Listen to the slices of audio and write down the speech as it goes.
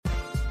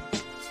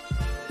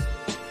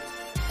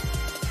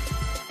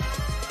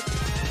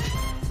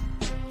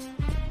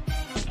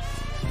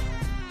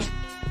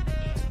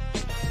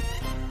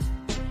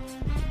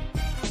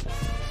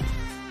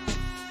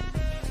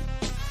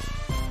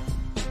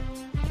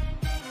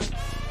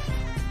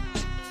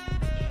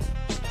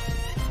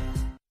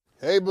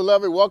Hey,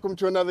 beloved, welcome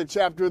to another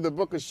chapter of the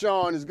book of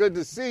Sean. It's good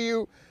to see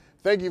you.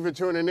 Thank you for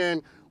tuning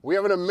in. We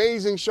have an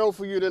amazing show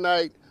for you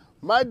tonight.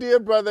 My dear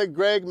brother,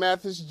 Greg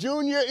Mathis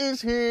Jr.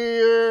 is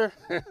here.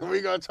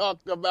 We're going to talk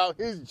about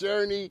his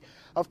journey.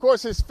 Of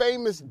course, his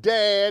famous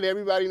dad.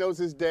 Everybody knows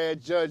his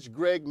dad, Judge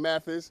Greg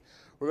Mathis.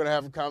 We're going to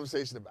have a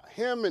conversation about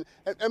him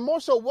and more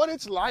so what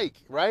it's like,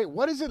 right?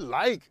 What is it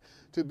like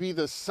to be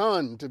the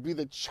son, to be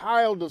the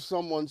child of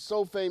someone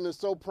so famous,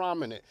 so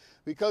prominent?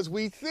 Because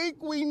we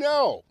think we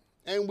know.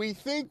 And we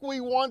think we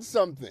want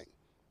something.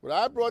 But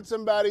I brought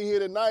somebody here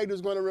tonight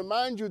who's going to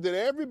remind you that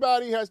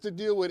everybody has to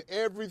deal with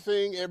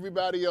everything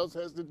everybody else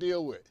has to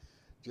deal with.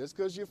 Just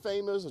because you're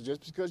famous or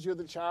just because you're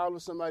the child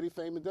of somebody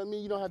famous doesn't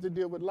mean you don't have to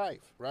deal with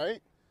life,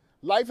 right?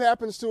 Life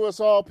happens to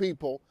us all,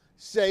 people.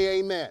 Say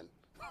amen.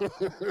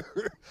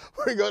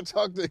 We're going to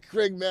talk to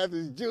Greg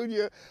Mathis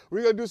Jr.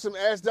 We're going to do some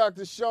Ask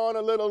Dr. Sean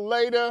a little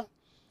later.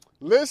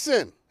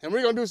 Listen, and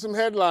we're going to do some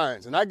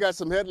headlines. And I got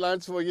some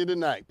headlines for you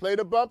tonight. Play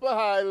the bumper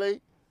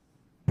highly.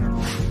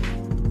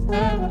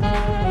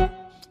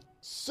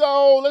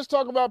 So let's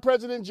talk about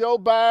President Joe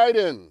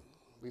Biden.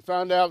 We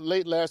found out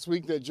late last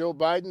week that Joe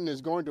Biden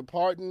is going to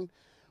pardon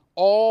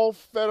all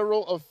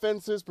federal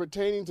offenses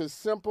pertaining to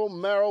simple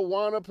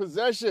marijuana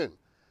possession.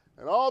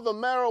 And all the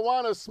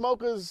marijuana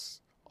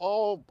smokers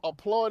all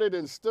applauded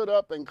and stood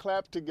up and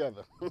clapped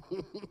together.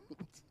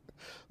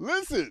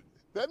 Listen,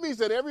 that means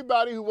that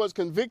everybody who was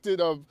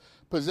convicted of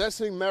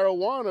possessing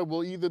marijuana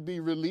will either be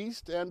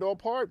released and or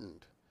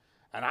pardoned.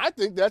 And I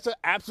think that's an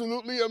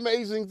absolutely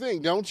amazing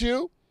thing, don't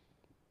you?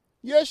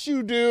 Yes,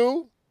 you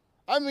do.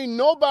 I mean,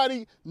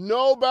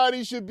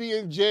 nobody should be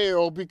in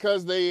jail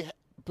because they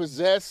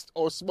possessed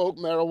or smoked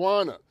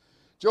marijuana.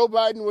 Joe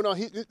Biden went on,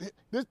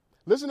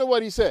 listen to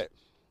what he said.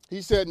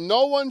 He said,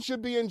 no one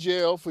should be in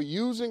jail for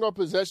using or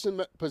possessing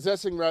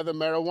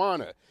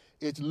marijuana.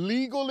 It's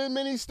legal in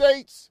many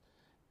states,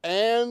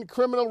 and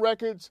criminal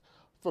records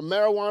for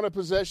marijuana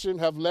possession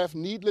have left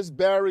needless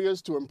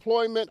barriers to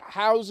employment,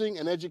 housing,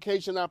 and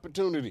education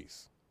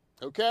opportunities.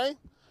 Okay?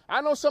 I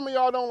know some of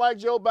y'all don't like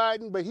Joe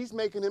Biden, but he's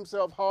making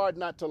himself hard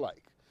not to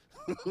like.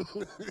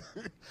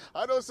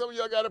 I know some of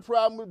y'all got a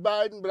problem with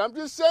Biden, but I'm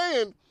just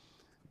saying,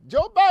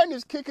 Joe Biden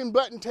is kicking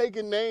butt and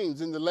taking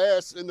names in the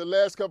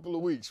last couple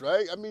of weeks,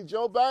 right? I mean,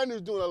 Joe Biden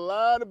is doing a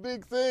lot of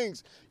big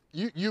things.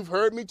 You've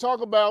heard me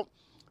talk about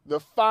the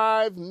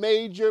 5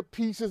 major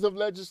pieces of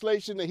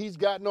legislation that he's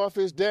gotten off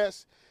his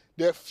desk.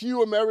 That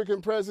few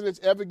American presidents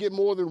ever get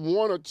more than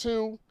 1 or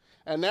 2.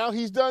 And now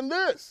he's done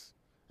this.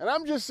 And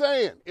I'm just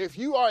saying, if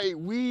you are a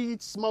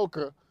weed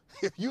smoker,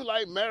 if you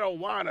like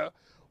marijuana,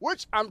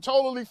 which I'm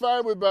totally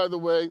fine with, by the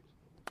way,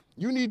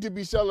 you need to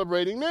be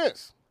celebrating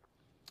this.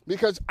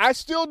 Because I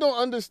still don't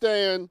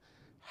understand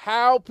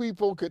how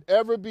people could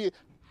ever be,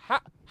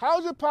 how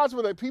is it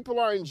possible that people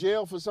are in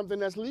jail for something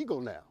that's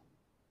legal now?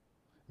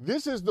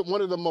 This is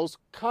one of the most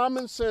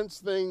common sense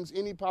things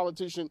any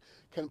politician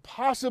can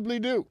possibly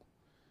do.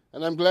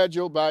 And I'm glad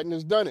Joe Biden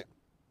has done it.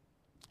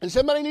 And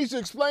somebody needs to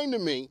explain to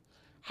me,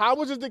 how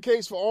was it the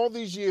case for all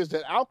these years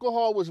that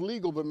alcohol was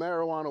legal but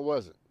marijuana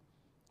wasn't?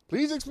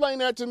 Please explain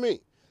that to me.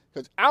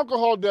 Because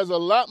alcohol does a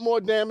lot more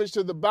damage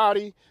to the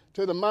body,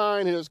 to the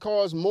mind, and has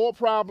caused more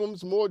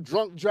problems, more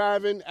drunk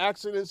driving,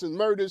 accidents, and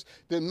murders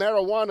than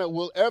marijuana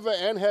will ever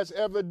and has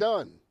ever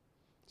done.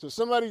 So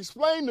somebody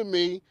explain to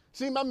me.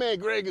 See, my man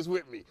Greg is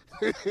with me.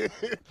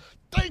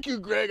 Thank you,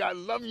 Greg. I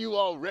love you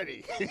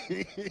already.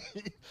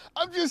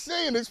 I'm just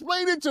saying,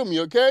 explain it to me,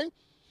 okay?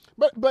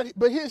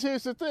 But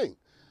here's the thing.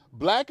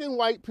 Black,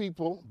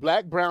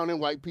 brown, and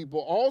white people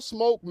all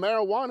smoke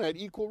marijuana at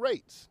equal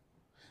rates.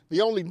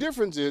 The only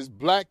difference is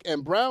black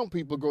and brown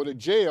people go to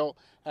jail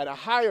at a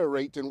higher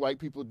rate than white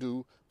people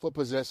do for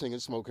possessing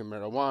and smoking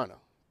marijuana.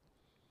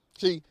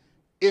 See,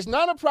 it's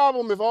not a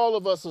problem if all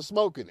of us are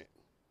smoking it.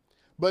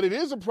 But it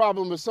is a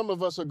problem if some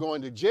of us are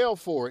going to jail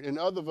for it and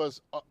others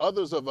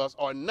of us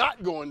are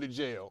not going to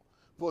jail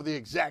for the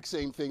exact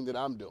same thing that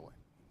I'm doing.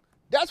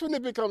 That's when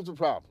it becomes a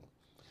problem.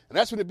 And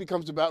that's when it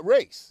becomes about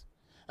race.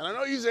 And I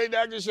know you say,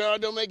 Dr. Sean,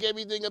 don't make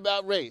everything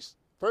about race.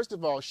 First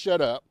of all,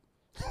 shut up.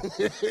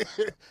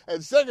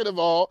 And second of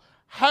all,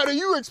 how do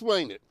you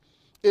explain it?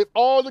 If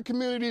all the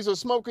communities are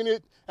smoking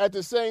it at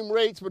the same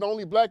rates, but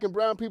only black and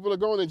brown people are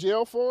going to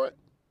jail for it?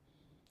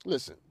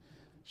 Listen,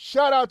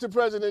 shout out to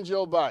President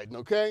Joe Biden,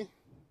 okay?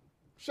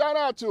 Shout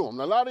out to him.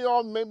 Now, a lot of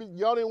y'all, maybe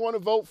y'all didn't want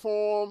to vote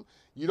for him.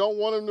 You don't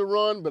want him to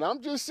run. But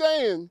I'm just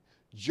saying,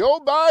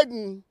 Joe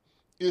Biden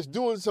is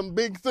doing some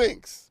big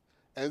things.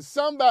 And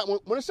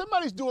when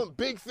somebody's doing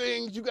big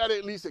things, you got to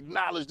at least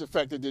acknowledge the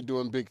fact that they're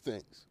doing big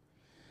things.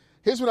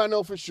 Here's what I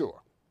know for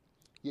sure.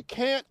 You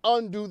can't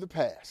undo the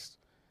past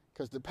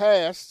because the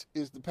past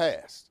is the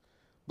past.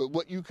 But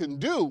what you can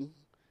do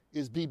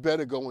is be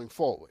better going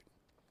forward.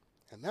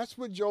 And that's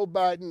what Joe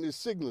Biden is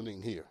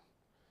signaling here,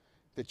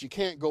 that you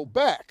can't go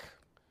back,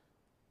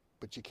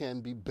 but you can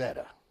be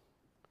better.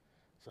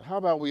 So how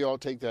about we all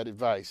take that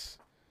advice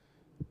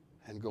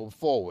and go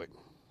forward,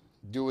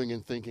 doing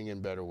and thinking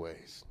in better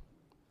ways.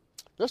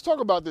 Let's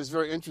talk about this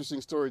very interesting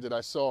story that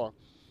I saw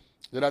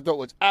that I thought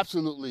was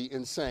absolutely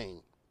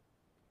insane.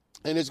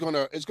 and it's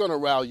gonna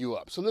rile you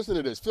up. So listen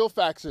to this. Phil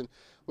Faxon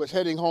was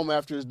heading home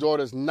after his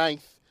daughter's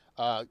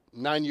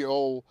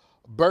 9-year-old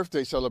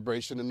birthday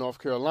celebration in North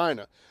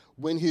Carolina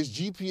when his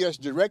GPS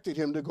directed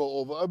him to go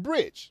over a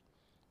bridge.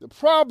 The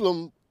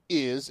problem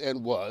is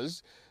and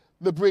was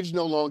the bridge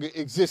no longer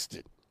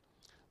existed.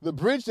 The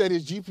bridge that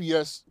his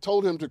GPS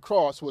told him to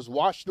cross was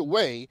washed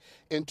away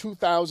in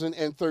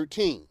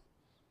 2013.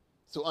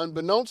 So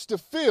unbeknownst to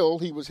Phil,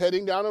 he was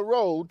heading down a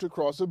road to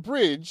cross a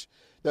bridge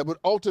that would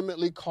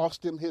ultimately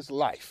cost him his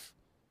life.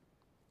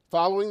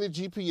 Following the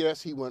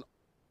GPS, he went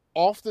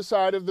off the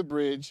side of the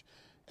bridge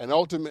and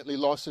ultimately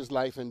lost his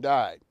life and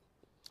died.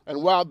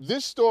 And while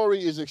this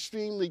story is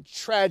extremely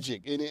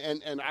tragic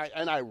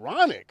and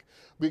ironic,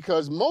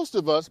 because most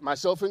of us,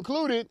 myself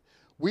included,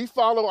 we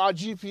follow our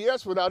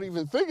GPS without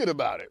even thinking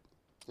about it,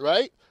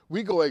 right?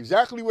 We go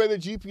exactly where the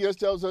GPS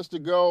tells us to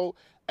go,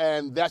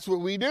 and that's what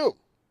we do.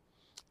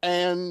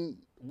 And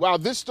while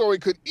this story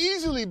could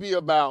easily be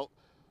about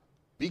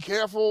be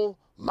careful,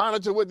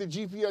 monitor what the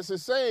GPS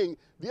is saying,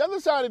 the other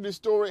side of this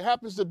story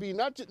happens to be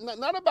not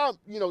about,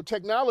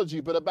 technology,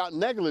 but about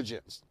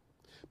negligence.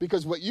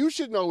 Because what you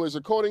should know is,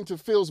 according to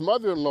Phil's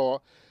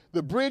mother-in-law,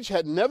 the bridge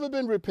had never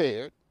been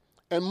repaired,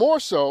 and more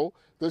so,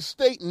 the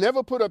state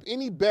never put up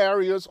any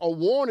barriers or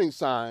warning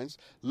signs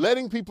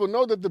letting people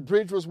know that the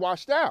bridge was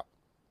washed out.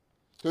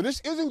 So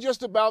this isn't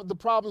just about the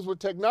problems with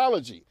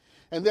technology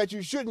and that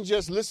you shouldn't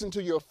just listen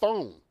to your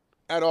phone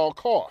at all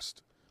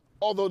cost,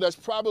 although that's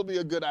probably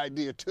a good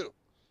idea too.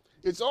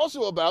 It's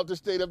also about the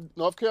state of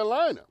North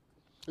Carolina.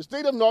 The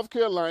state of North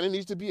Carolina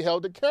needs to be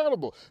held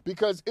accountable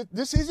because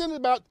this isn't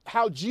about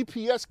how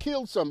GPS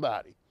killed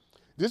somebody.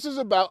 This is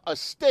about a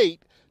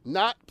state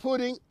not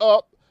putting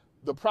up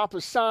the proper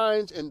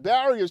signs and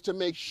barriers to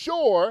make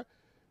sure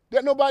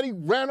that nobody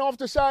ran off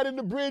the side of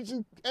the bridge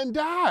and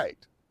died.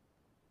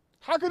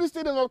 How could the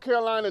state of North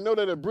Carolina know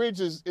that a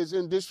bridge is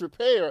in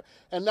disrepair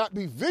and not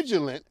be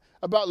vigilant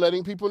about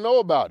letting people know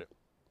about it?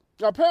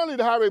 Now, apparently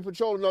the Highway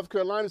Patrol in North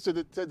Carolina said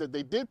that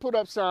they did put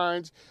up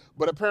signs,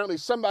 but apparently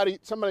somebody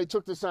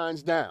took the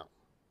signs down.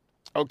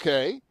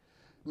 Okay,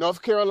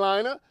 North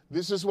Carolina,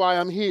 this is why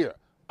I'm here.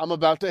 I'm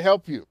about to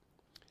help you.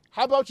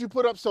 How about you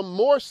put up some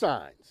more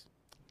signs?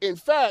 In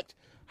fact,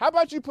 how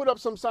about you put up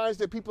some signs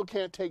that people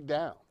can't take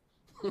down?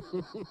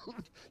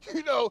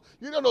 you know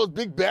those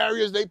big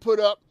barriers they put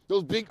up,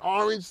 those big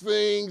orange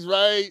things,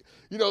 right?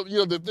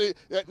 The thing,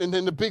 and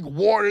then the big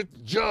water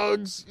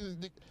jugs.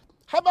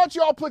 How about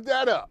y'all put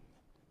that up?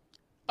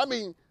 I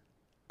mean,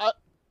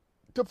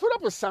 to put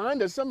up a sign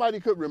that somebody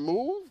could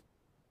remove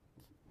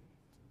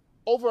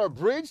over a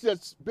bridge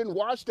that's been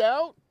washed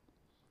out?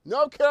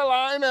 North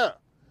Carolina,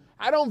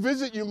 I don't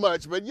visit you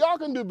much, but y'all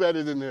can do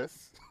better than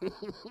this.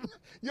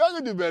 Y'all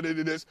can do better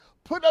than this.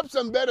 Put up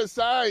some better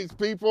signs,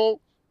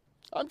 people.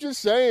 I'm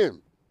just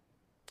saying.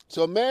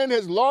 So a man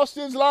has lost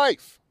his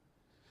life.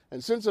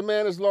 And since a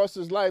man has lost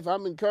his life,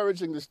 I'm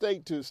encouraging the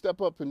state to step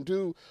up and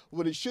do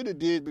what it should have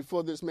did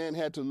before this man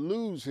had to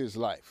lose his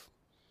life.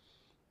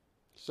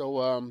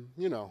 So,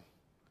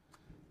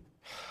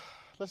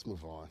 let's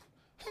move on.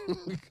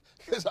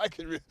 Because I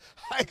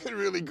could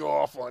really go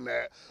off on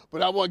that.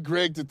 But I want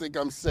Greg to think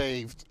I'm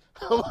saved.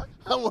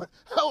 I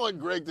want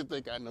Greg to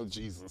think I know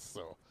Jesus,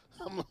 so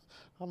I'm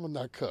gonna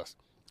not cuss.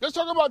 Let's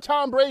talk about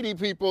Tom Brady,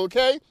 people,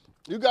 okay?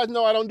 You guys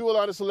know I don't do a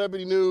lot of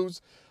celebrity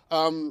news,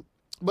 but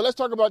let's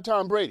talk about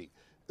Tom Brady.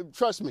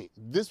 Trust me,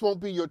 this won't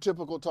be your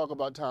typical talk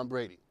about Tom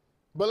Brady.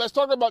 But let's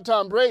talk about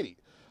Tom Brady.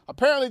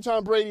 Apparently,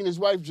 Tom Brady and his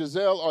wife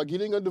Giselle are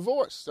getting a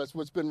divorce. That's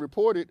what's been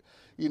reported,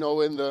 in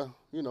the,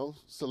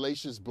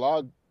 salacious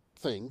blog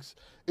things.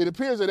 It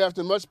appears that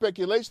after much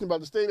speculation about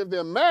the state of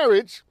their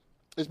marriage,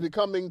 it's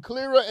becoming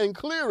clearer and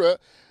clearer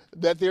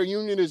that their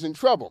union is in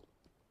trouble,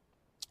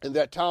 and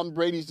that Tom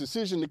Brady's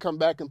decision to come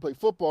back and play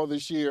football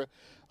this year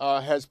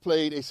has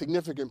played a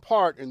significant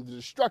part in the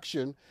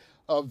destruction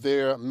of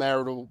their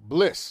marital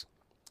bliss.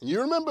 And you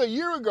remember a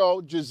year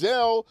ago,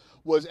 Giselle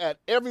was at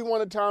every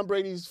one of Tom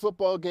Brady's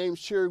football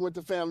games cheering with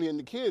the family and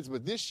the kids,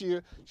 but this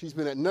year she's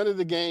been at none of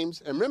the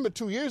games. And remember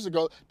 2 years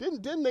ago,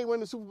 didn't they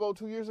win the Super Bowl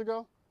 2 years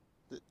ago?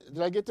 Did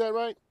I get that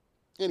right?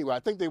 Anyway, I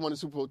think they won the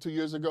Super Bowl 2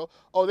 years ago.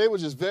 Oh, they were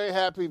just very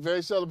happy, very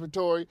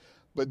celebratory.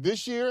 But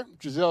this year,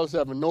 Giselle's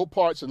having no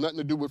parts and nothing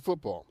to do with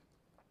football.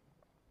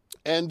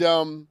 And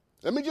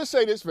let me just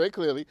say this very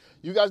clearly.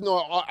 You guys know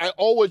I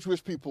always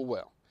wish people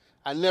well.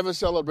 I never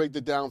celebrate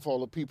the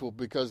downfall of people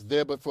because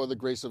there but for the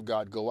grace of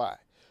God go I.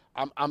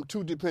 I'm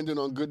too dependent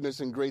on goodness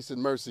and grace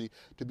and mercy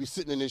to be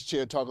sitting in this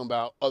chair talking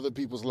about other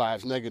people's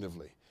lives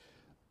negatively.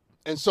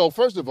 And so,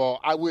 first of all,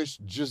 I wish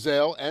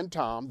Giselle and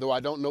Tom, though I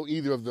don't know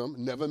either of them,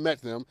 never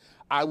met them,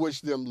 I wish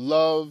them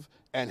love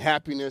and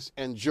happiness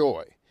and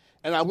joy.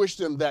 And I wish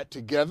them that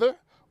together,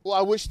 or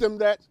I wish them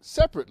that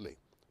separately.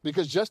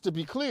 Because just to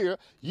be clear,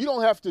 you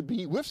don't have to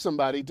be with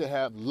somebody to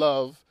have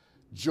love,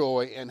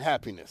 joy, and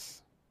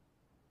happiness.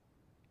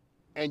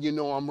 And you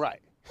know I'm right.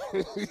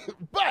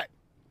 But,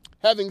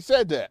 having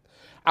said that,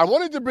 I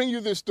wanted to bring you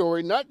this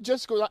story, not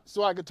just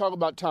so I could talk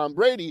about Tom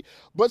Brady,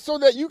 but so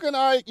that you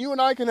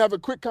and I can have a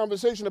quick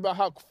conversation about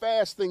how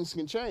fast things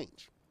can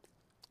change.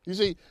 You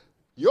see,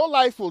 your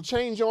life will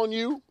change on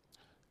you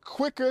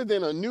quicker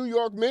than a New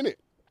York minute.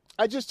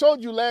 I just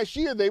told you last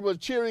year they were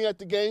cheering at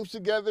the games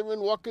together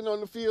and walking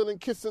on the field and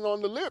kissing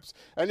on the lips.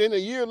 And then a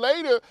year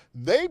later,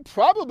 they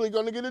probably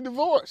going to get a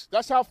divorce.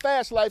 That's how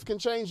fast life can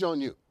change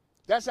on you.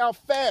 That's how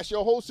fast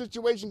your whole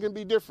situation can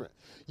be different.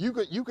 You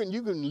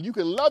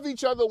can love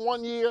each other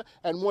one year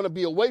and want to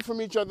be away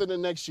from each other the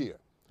next year.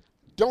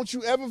 Don't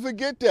you ever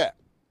forget that.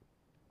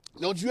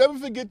 Don't you ever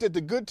forget that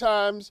the good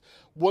times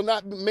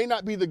may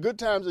not be the good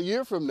times a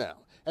year from now.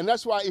 And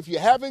that's why if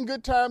you're having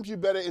good times, you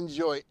better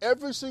enjoy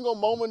every single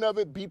moment of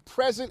it. Be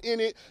present in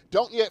it.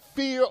 Don't let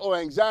fear or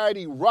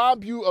anxiety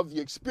rob you of the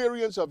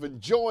experience of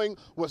enjoying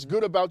what's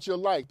good about your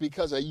life.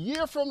 Because a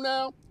year from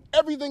now,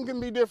 everything can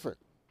be different.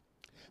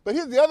 But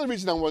here's the other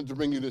reason I wanted to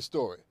bring you this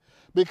story.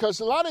 Because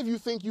a lot of you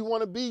think you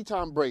want to be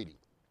Tom Brady.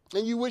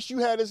 And you wish you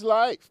had his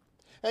life.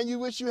 And you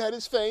wish you had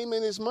his fame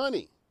and his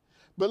money.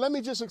 But let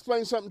me just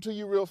explain something to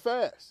you real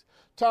fast.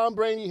 Tom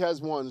Brady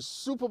has won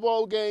Super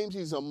Bowl games.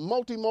 He's a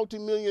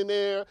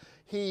multi-millionaire.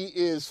 He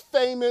is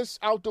famous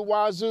out the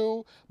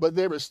wazoo, but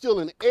there is still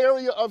an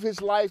area of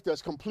his life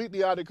that's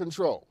completely out of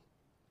control.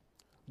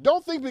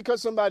 Don't think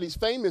because somebody's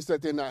famous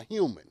that they're not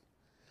human.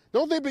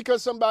 Don't think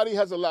because somebody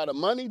has a lot of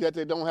money that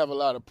they don't have a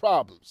lot of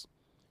problems.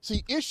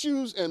 See,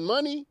 issues and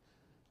money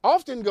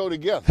often go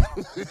together.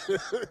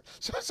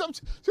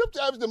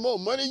 Sometimes the more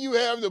money you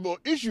have, the more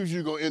issues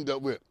you're going to end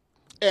up with.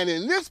 And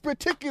in this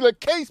particular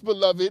case,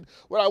 beloved,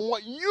 what I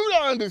want you to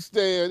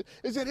understand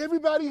is that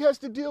everybody has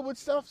to deal with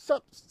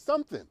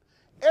something.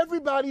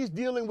 Everybody's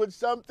dealing with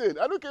something.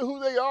 I don't care who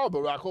they are,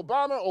 Barack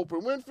Obama,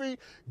 Oprah Winfrey,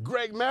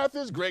 Greg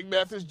Mathis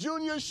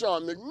Jr.,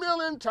 Sean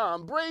McMillan,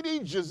 Tom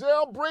Brady,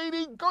 Giselle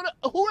Brady, go to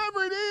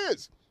whoever it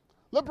is.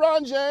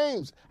 LeBron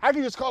James. I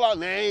can just call out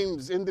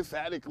names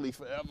indefatigably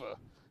forever.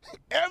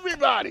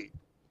 Everybody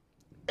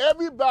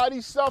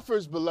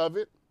suffers,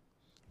 beloved.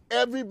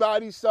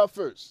 Everybody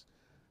suffers.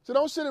 So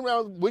don't sit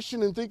around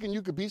wishing and thinking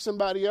you could be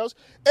somebody else.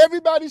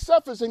 Everybody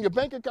suffers, and your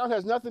bank account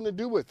has nothing to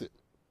do with it.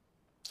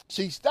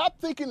 See, stop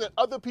thinking that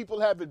other people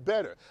have it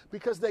better,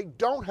 because they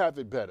don't have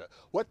it better.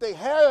 They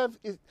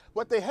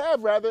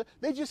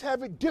just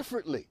have it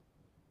differently.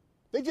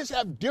 They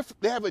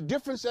have a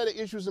different set of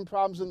issues and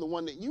problems than the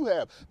one that you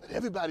have. But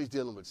everybody's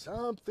dealing with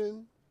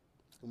something.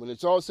 And when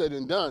it's all said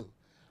and done,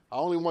 I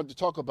only want to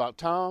talk about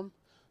Tom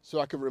so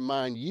I can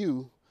remind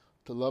you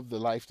to love the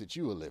life that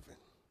you are living.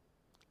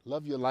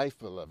 Love your life,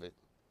 beloved.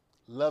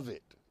 Love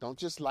it. Don't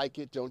just like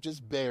it. Don't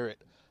just bear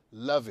it.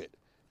 Love it.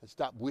 And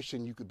stop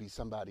wishing you could be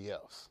somebody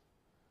else.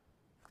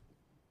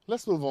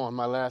 Let's move on,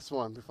 my last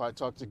one, before I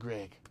talk to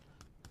Greg.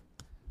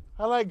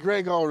 I like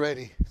Greg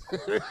already.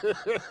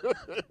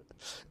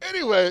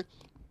 Anyway,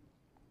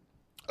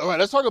 all right,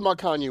 let's talk about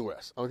Kanye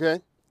West, okay?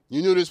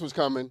 You knew this was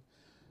coming.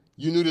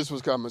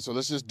 So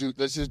let's just do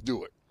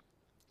it.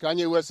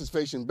 Kanye West is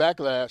facing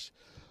backlash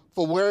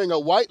for wearing a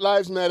White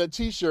Lives Matter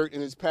t-shirt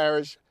in his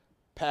Paris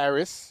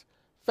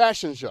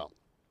fashion show.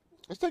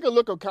 Let's take a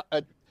look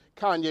at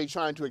Kanye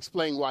trying to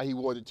explain why he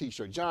wore the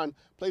t-shirt. John,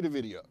 play the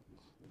video.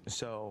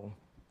 So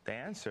the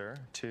answer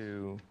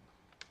to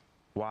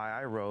why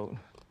I wrote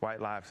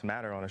White Lives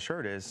Matter on a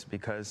shirt is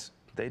because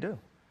they do.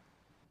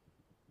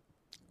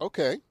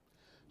 Okay.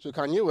 So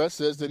Kanye West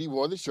says that he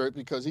wore the shirt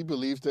because he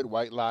believes that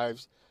white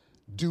lives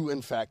do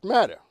in fact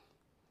matter.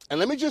 And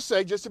let me just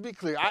say, just to be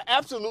clear, I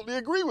absolutely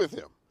agree with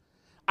him.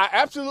 I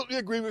absolutely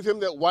agree with him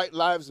that white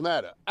lives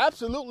matter.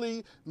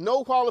 Absolutely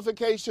no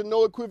qualification,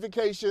 no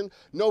equivocation,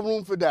 no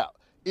room for doubt.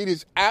 It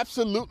is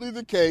absolutely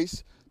the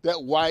case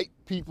that white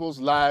people's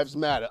lives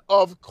matter.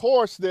 Of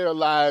course their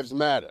lives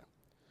matter.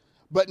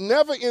 But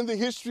never in the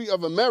history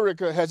of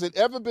America has it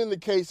ever been the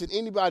case that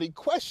anybody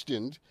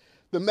questioned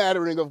the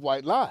mattering of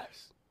white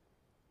lives.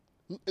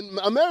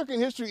 American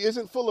history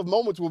isn't full of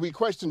moments where we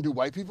question, do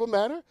white people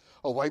matter?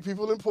 Are white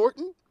people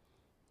important?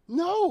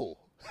 No.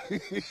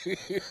 In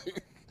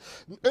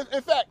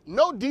fact,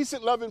 no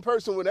decent, loving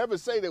person would ever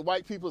say that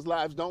white people's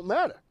lives don't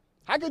matter.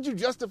 How could you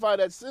justify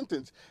that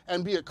sentence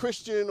and be a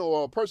Christian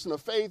or a person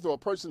of faith or a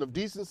person of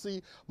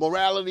decency,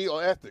 morality,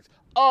 or ethics?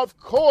 Of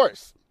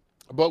course.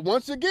 But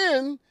once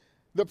again,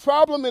 the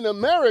problem in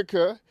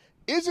America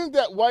isn't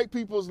that white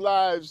people's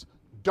lives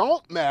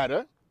don't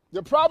matter.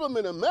 The problem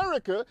in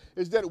America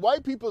is that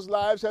white people's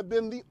lives have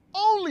been the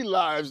only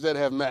lives that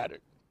have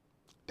mattered.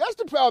 That's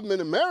the problem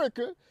in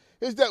America,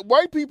 is that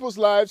white people's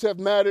lives have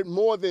mattered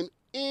more than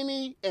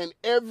any and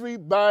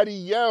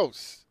everybody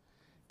else.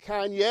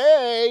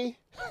 Kanye,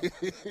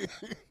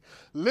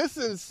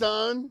 listen,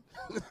 son,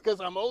 because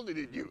I'm older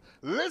than you.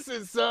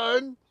 Listen,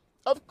 son.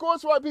 Of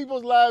course white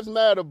people's lives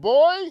matter,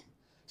 boy.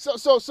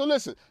 So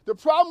listen, the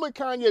problem with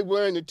Kanye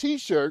wearing the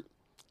t-shirt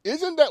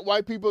isn't that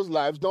white people's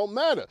lives don't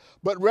matter,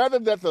 but rather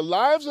that the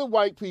lives of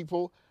white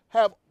people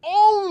have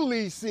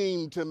only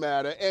seemed to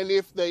matter. And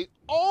if they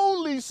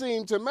only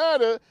seem to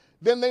matter,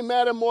 then they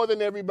matter more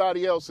than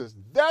everybody else's.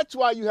 That's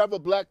why you have a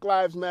Black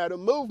Lives Matter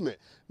movement.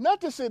 Not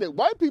to say that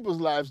white people's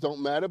lives don't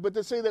matter, but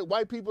to say that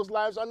white people's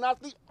lives are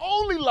not the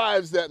only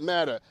lives that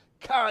matter.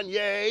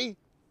 Kanye.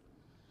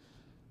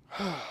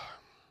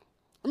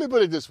 Let me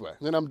put it this way,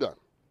 then I'm done.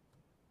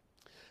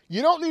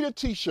 You don't need a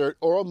t-shirt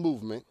or a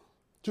movement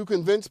to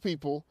convince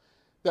people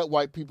that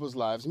white people's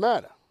lives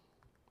matter,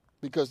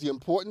 because the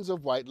importance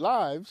of white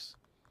lives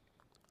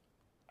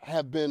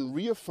have been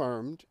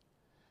reaffirmed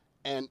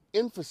and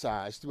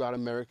emphasized throughout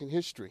American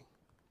history.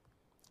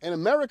 In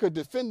America,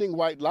 defending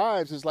white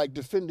lives is like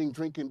defending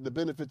the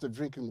benefits of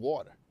drinking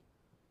water.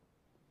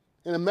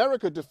 In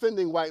America,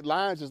 defending white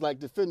lives is like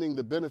defending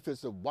the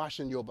benefits of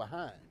washing your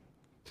behind.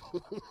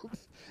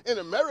 In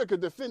America,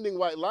 defending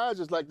white lives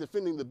is like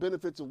defending the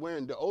benefits of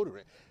wearing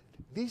deodorant.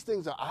 These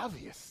things are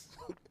obvious.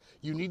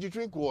 You need to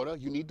drink water,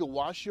 you need to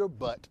wash your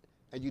butt,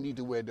 and you need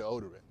to wear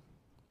deodorant.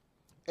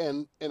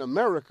 And in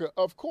America,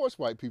 of course,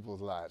 white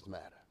people's lives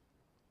matter.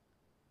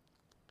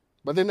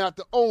 But they're not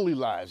the only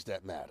lives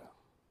that matter.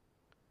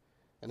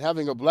 And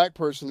having a black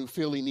person who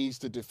feels he needs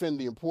to defend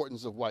the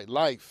importance of white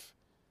life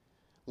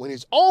when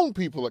his own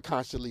people are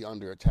constantly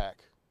under attack,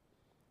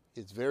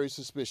 it's very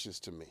suspicious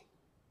to me.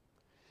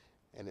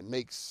 And it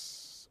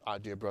makes our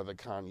dear brother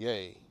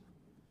Kanye,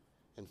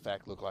 in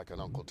fact, look like an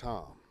Uncle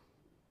Tom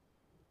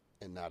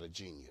and not a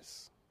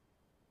genius.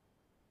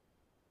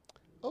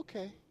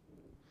 Okay.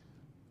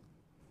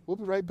 We'll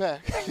be right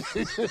back.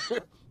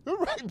 We're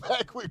right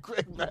back with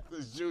Greg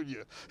Mathis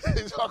Jr.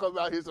 He's talking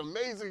about his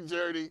amazing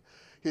journey,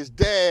 his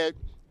dad,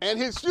 and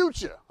his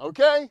future,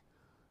 okay?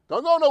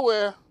 Don't go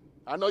nowhere.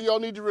 I know y'all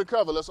need to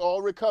recover. Let's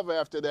all recover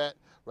after that,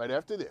 right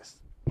after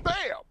this. Bam!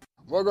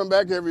 Welcome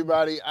back,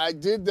 everybody. I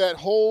did that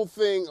whole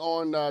thing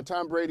on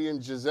Tom Brady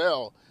and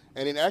Giselle,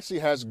 and it actually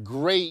has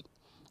great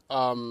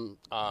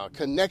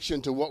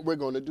connection to what we're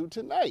going to do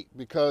tonight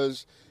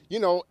because, you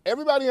know,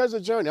 everybody has a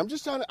journey. I'm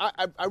just trying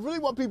to, I really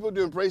want people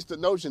to embrace the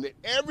notion that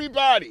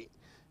everybody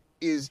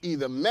is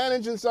either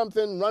managing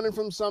something, running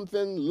from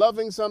something,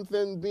 loving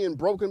something, being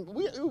broken.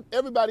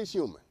 Everybody's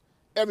human.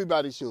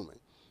 Everybody's human.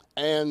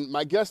 And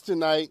my guest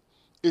tonight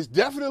is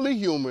definitely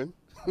human,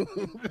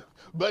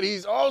 but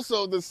he's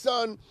also the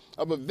son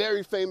of a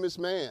very famous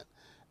man.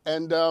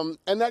 And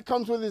that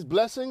comes with his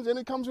blessings and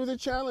it comes with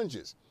its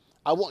challenges.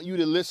 I want you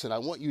to listen. I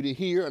want you to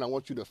hear and I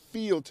want you to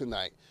feel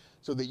tonight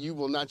so that you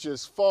will not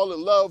just fall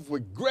in love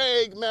with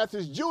Greg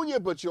Mathis Jr.,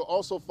 but you'll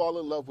also fall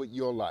in love with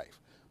your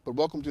life. But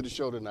welcome to the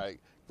show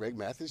tonight, Greg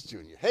Mathis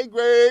Jr. Hey,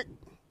 Greg.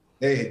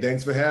 Hey,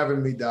 thanks for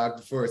having me,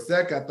 Doctor. For a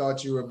sec, I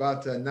thought you were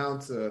about to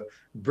announce a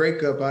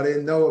breakup I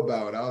didn't know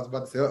about. I was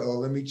about to say,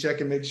 let me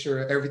check and make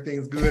sure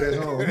everything's good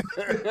at home.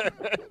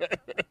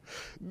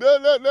 No.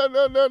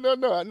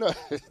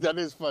 That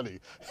is funny.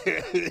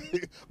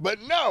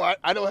 But no,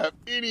 I don't have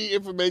any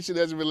information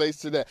as it relates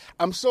to that.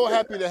 I'm so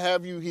happy to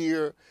have you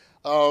here.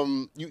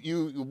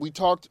 We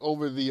talked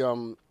over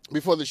the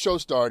before the show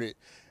started,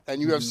 and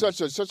you have such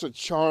a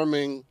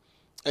charming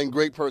and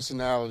great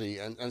personality,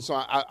 and so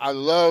I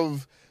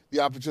love the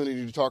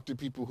opportunity to talk to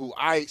people who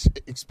I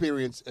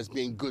experience as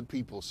being good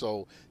people.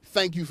 So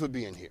thank you for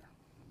being here.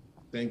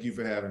 Thank you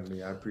for having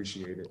me. I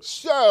appreciate it.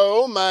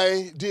 So,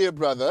 my dear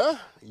brother,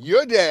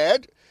 your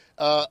dad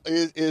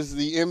is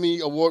the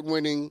Emmy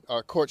award-winning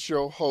court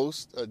show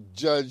host,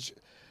 Judge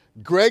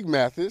Greg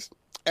Mathis.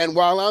 And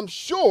while I'm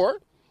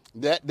sure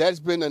that's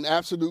been an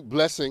absolute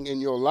blessing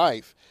in your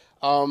life,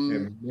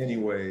 in many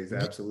ways,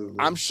 absolutely.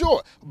 I'm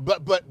sure.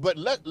 But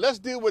let's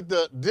deal with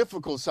the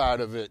difficult side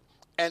of it.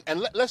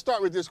 And let's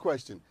start with this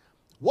question.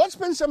 What's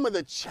been some of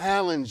the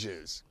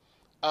challenges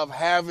of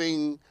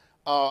having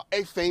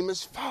a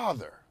famous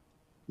father?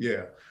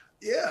 Yeah.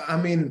 I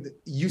mean,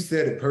 you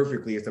said it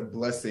perfectly. It's a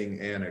blessing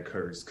and a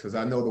curse, because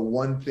I know the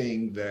one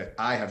thing that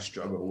I have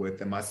struggled with,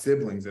 and my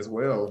siblings as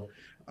well,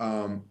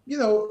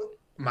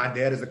 my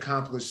dad has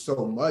accomplished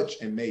so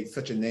much and made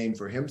such a name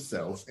for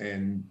himself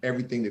and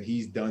everything that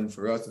he's done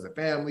for us as a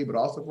family, but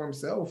also for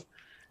himself.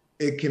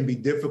 It can be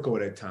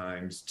difficult at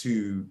times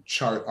to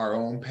chart our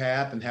own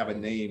path and have a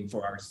name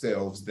for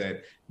ourselves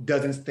that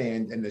doesn't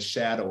stand in the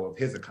shadow of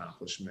his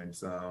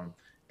accomplishments.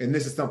 And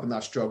this is something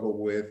I've struggled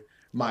with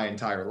my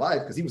entire life,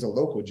 because he was a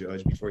local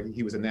judge before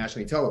he was a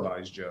nationally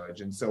televised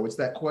judge. And so it's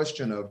that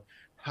question of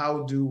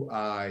how do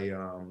I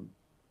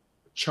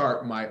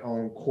chart my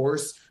own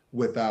course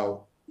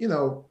without,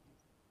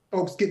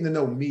 folks getting to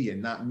know me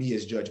and not me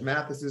as Judge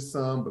Mathis's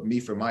son, but me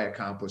for my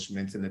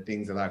accomplishments and the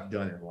things that I've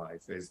done in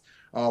life. Has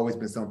always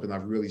been something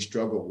I've really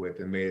struggled with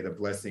and made it a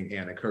blessing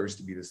and a curse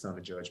to be the son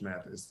of Judge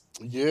Mathis.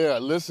 Yeah,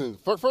 listen,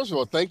 first of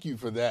all, thank you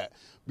for that,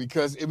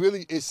 because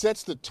it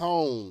sets the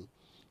tone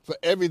for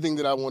everything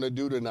that I want to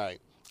do tonight.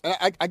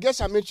 And I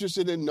guess I'm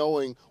interested in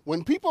knowing,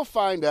 when people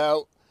find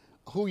out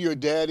who your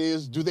dad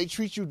is, do they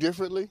treat you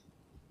differently?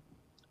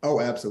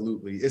 Oh,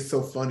 absolutely. It's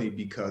so funny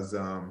because,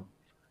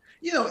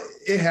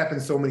 it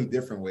happens so many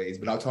different ways,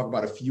 but I'll talk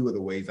about a few of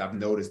the ways I've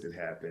noticed it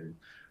happen.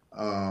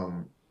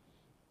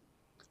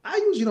 I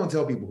usually don't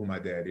tell people who my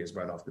dad is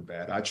right off the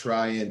bat. I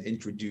try and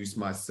introduce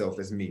myself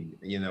as me.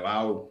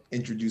 I'll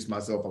introduce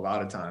myself a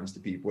lot of times to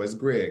people as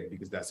Greg,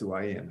 because that's who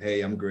I am.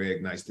 Hey, I'm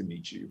Greg. Nice to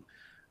meet you.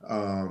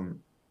 And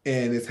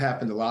it's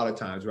happened a lot of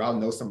times where I'll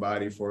know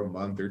somebody for a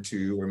month or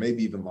two, or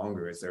maybe even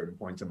longer at certain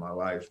points in my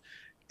life.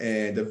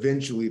 And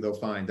eventually they'll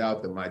find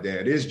out that my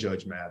dad is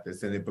Judge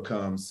Mathis, and it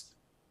becomes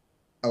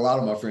a lot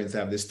of my friends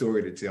have this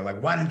story to tell.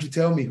 Like, why didn't you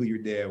tell me who your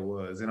dad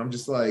was? And I'm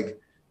just like,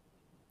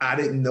 I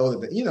didn't know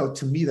that,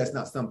 to me, that's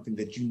not something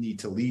that you need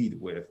to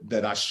lead with,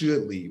 that I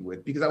should lead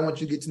with, because I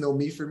want you to get to know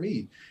me for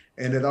me.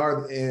 It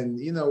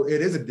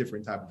is a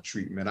different type of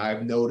treatment.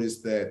 I've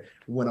noticed that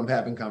when I'm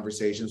having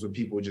conversations with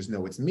people who just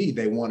know it's me,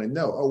 they want to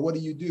know, oh, what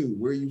do you do?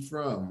 Where are you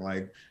from?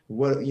 Like,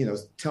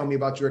 tell me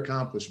about your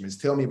accomplishments.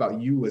 Tell me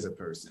about you as a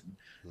person.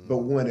 But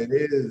when it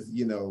is,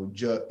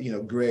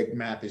 Greg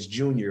Mathis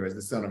Jr. as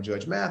the son of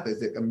Judge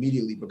Mathis, it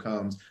immediately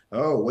becomes,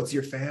 oh, what's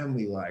your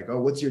family like? Oh,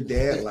 what's your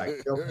dad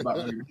like? Tell me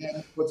about your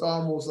dad. It's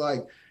almost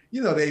like,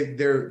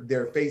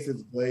 their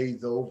faces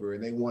glaze over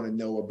and they want to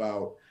know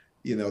about,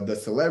 the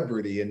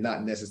celebrity and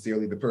not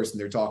necessarily the person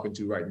they're talking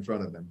to right in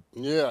front of them.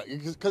 Yeah,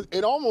 because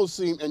it almost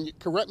seemed, and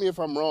correct me if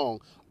I'm wrong,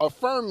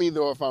 affirm me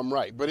though if I'm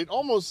right, but it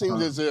almost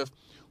seems as if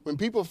when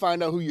people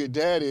find out who your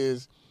dad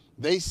is,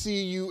 they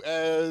see you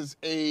as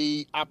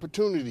a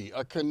opportunity,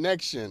 a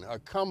connection, a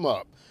come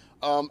up,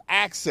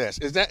 access.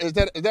 Is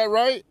that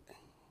right?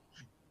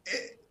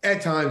 At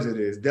times it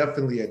is,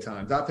 definitely at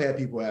times. I've had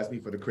people ask me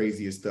for the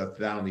craziest stuff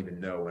that I don't even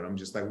know. And I'm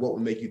just like, what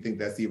would make you think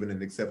that's even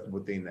an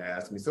acceptable thing to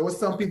ask me? So it's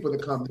some people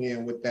that come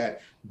in with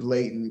that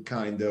blatant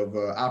kind of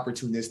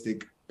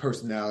opportunistic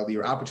personality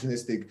or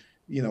opportunistic,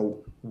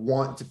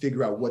 want to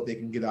figure out what they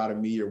can get out of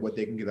me or what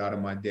they can get out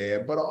of my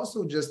dad, but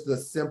also just the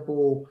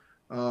simple,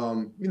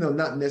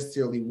 not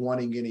necessarily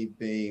wanting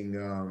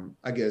anything,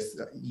 I guess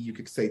you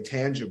could say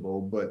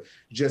tangible, but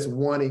just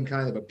wanting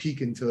kind of a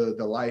peek into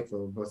the life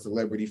of a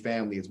celebrity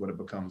family is what it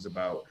becomes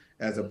about,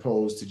 as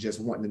opposed to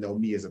just wanting to know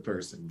me as a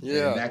person.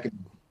 Yeah.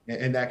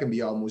 And that can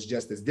be almost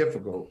just as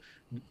difficult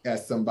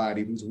as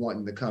somebody who's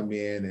wanting to come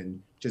in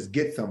and just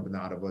get something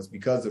out of us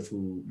because of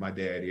who my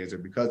dad is or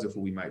because of who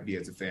we might be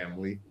as a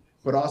family,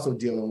 but also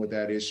dealing with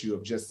that issue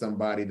of just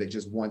somebody that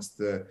just wants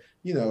to,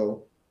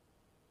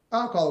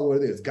 I'll call it what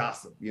it is,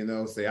 gossip,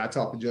 say, I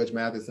talked to Judge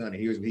Mathis, and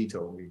here's what he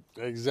told me.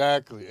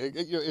 Exactly.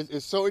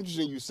 It's so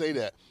interesting you say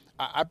that.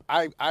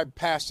 I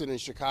pastored in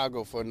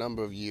Chicago for a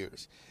number of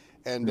years.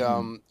 And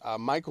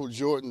Michael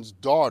Jordan's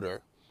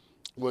daughter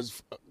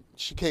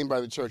she came by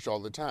the church all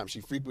the time.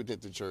 She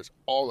frequented the church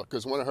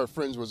because one of her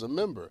friends was a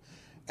member.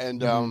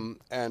 And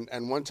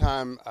and one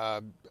time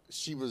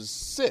she was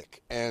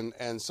sick.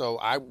 And so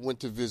I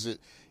went to visit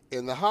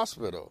in the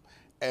hospital.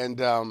 And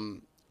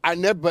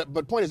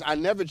but point is, I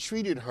never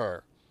treated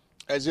her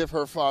as if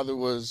her father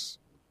was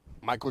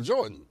Michael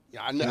Jordan.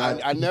 I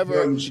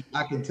never.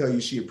 I can tell you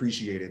she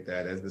appreciated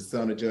that as the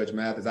son of Judge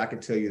Mathis. I can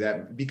tell you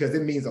that because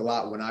it means a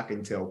lot when I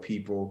can tell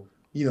people,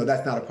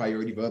 that's not a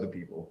priority for other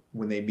people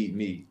when they meet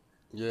me.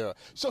 Yeah.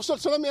 So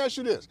let me ask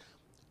you this: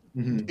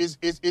 is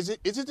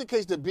it the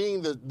case that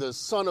being the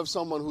son of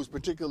someone who's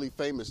particularly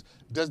famous,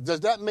 does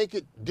that make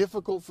it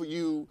difficult for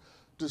you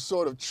to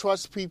sort of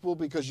trust people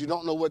because you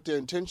don't know what their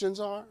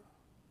intentions are?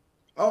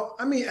 Oh,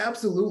 I mean,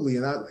 absolutely.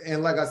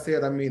 And like I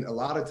said, I mean, a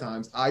lot of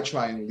times I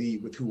try and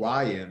lead with who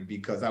I am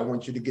because I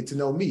want you to get to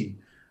know me.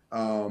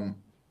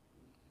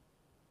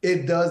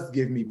 It does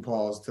give me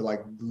pause to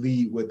like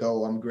lead with,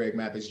 oh, I'm Greg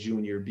Mathis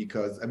Jr.,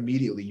 because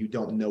immediately you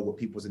don't know what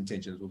people's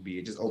intentions will be.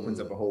 It just opens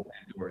up a whole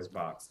Pandora's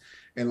box.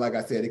 And like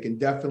I said, it can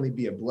definitely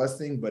be a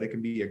blessing, but it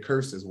can be a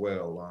curse as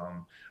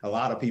well. A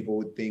lot of people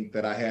would think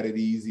that I had it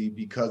easy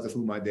because of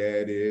who my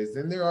dad is.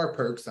 And there are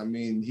perks. I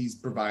mean, he's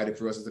provided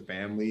for us as a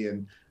family,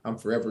 and I'm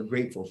forever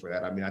grateful for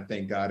that. I mean, I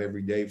thank God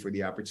every day for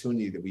the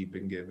opportunity that we've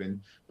been given.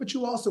 But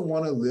you also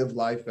want to live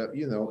life,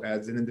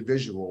 as an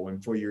individual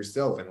and for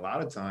yourself. And a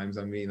lot of times,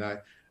 I mean,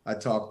 I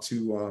talked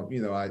to,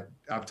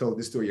 I've told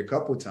this story a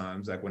couple of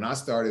times. Like when I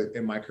started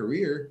in my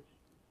career,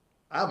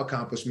 I have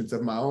accomplishments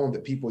of my own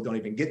that people don't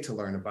even get to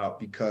learn about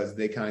because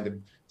they kind of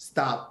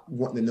stop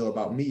wanting to know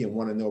about me and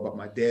want to know about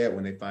my dad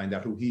when they find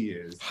out who he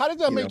is. How did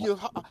that make you?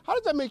 How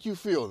did that make you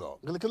feel though?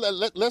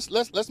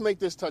 Let's make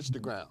this touch the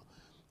ground,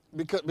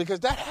 because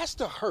that has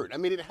to hurt. I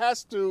mean, it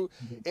has to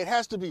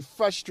be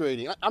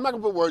frustrating. I'm not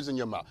gonna put words in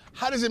your mouth.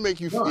 How does it make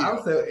you feel? I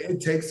would say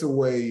it takes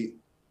away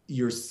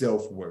your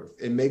self-worth.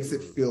 It makes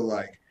it feel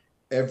like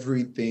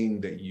everything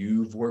that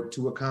you've worked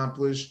to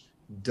accomplish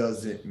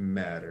doesn't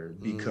matter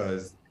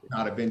because it's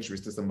not of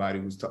interest to somebody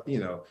who's,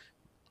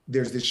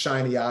 there's this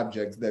shiny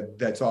object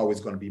that's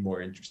always going to be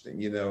more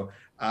interesting.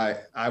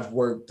 I've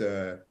worked,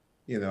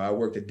 I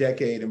worked a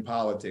decade in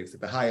politics at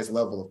the highest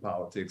level of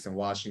politics in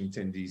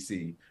Washington,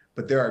 D.C.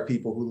 But there are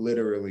people who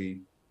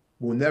literally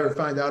will never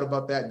find out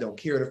about that, don't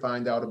care to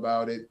find out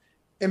about it.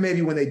 And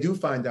maybe when they do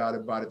find out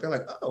about it, they're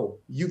like, oh,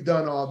 you've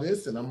done all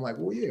this. And I'm like,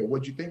 well, yeah,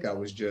 what'd you think I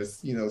was just,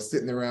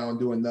 sitting around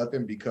doing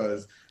nothing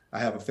because I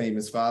have a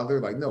famous father?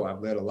 Like, no, I've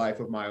led a life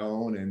of my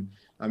own. And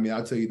I mean,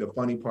 I'll tell you the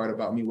funny part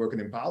about me working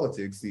in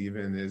politics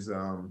even is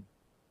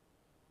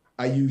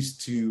I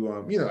used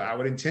to, I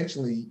would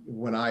intentionally,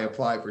 when I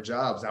applied for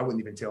jobs, I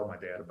wouldn't even tell my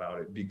dad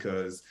about it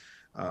because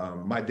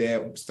my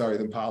dad started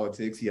in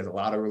politics. He has a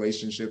lot of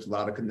relationships, a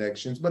lot of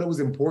connections, but it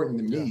was important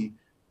to me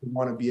to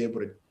want to be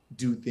able to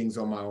do things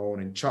on my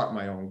own and chart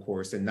my own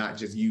course and not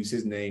just use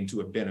his name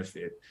to a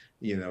benefit,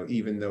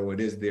 even though it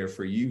is there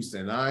for use.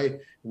 And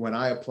when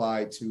I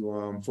applied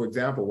to, for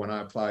example, when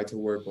I applied to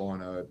work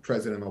on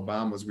President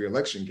Obama's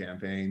reelection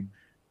campaign,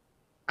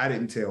 I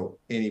didn't tell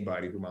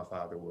anybody who my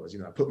father was.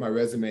 I put my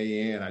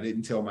resume in. I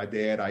didn't tell my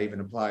dad I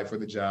even applied for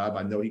the job.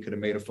 I know he could have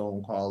made a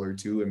phone call or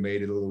two and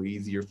made it a little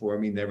easier for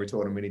me. Never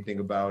told him anything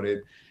about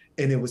it.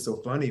 And it was so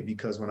funny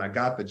because when I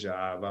got the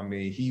job,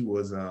 he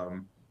was,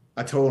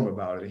 I told him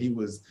about it. He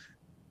was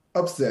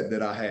upset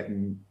that I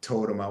hadn't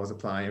told him I was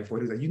applying for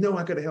it. He was like,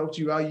 I could have helped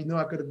you out.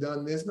 I could have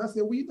done this. And I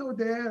said, well,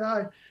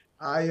 Dad,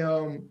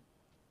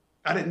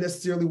 I didn't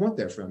necessarily want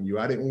that from you.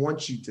 I didn't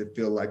want you to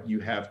feel like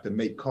you have to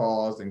make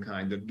calls and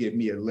kind of give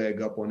me a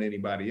leg up on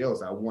anybody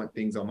else. I want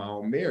things on my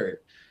own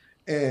merit.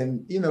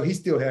 And, he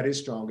still had his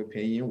strong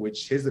opinion,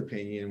 which his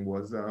opinion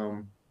was,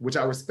 which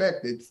I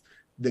respect. It's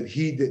that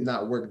he did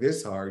not work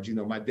this hard.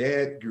 My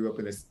dad grew up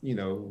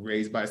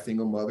raised by a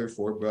single mother,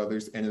 4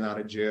 brothers, in and out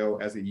of jail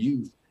as a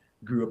youth,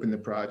 grew up in the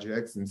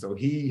projects. And so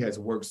he has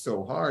worked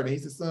so hard. And he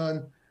said,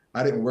 son,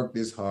 I didn't work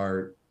this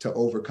hard to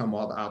overcome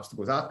all the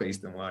obstacles I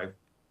faced in life,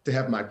 to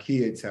have my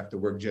kids have to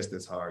work just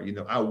as hard.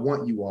 I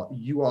want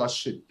you all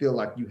should feel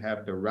like you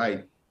have the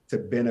right to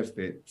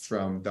benefit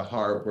from the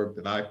hard work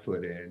that I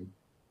put in,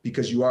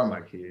 because you are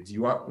my kids.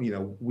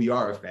 We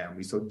are a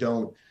family. So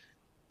don't,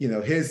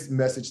 his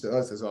message to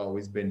us has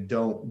always been,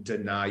 don't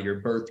deny your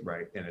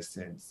birthright in a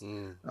sense.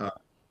 And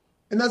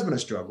that's been a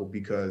struggle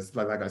because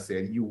like I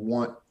said,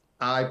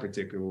 I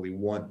particularly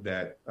want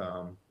that,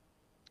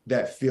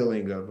 that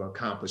feeling of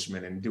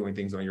accomplishment and doing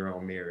things on your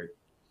own merit.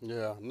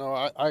 Yeah, no,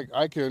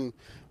 I can.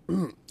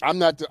 I'm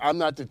not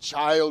the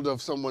child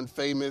of someone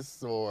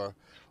famous or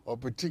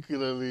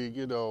particularly,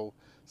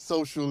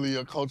 socially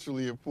or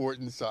culturally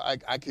important. So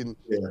I can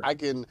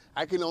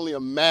only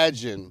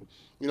imagine.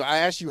 I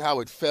asked you how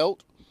it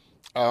felt,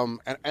 and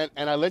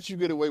I let you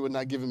get away with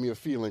not giving me a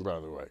feeling, by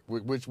the way,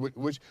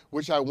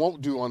 which I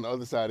won't do on the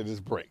other side of this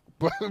break.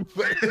 Because,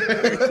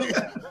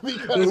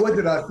 what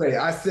did I say?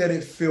 I said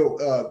it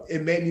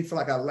it made me feel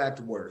like I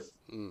lacked worth.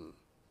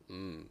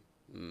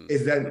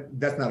 Is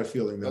that's not a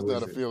feeling though?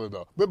 That's not a feeling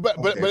though.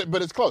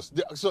 But it's close.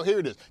 So here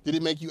it is. Did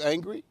it make you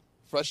angry,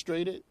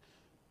 frustrated?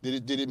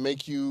 Did it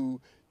make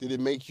you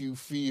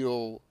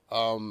feel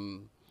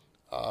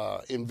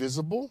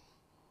invisible?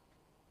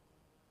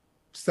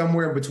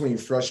 Somewhere in between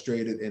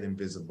frustrated and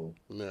invisible.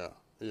 Yeah.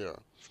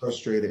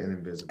 Frustrated and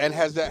invisible. And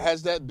has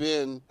that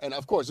been? And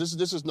of course,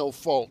 this is no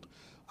fault,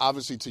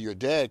 obviously, to your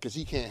dad, because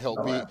he can't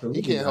help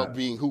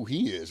being who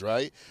he is,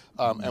 right?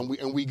 And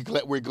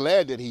we're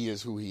glad that he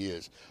is who he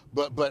is.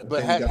 But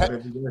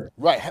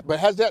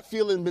has that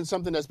feeling been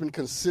something that's been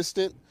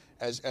consistent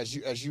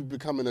as you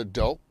become an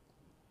adult,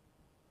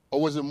 or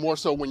was it more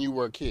so when you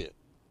were a kid?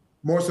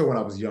 More so when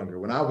I was younger.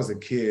 When I was a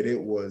kid,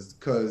 it was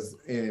because,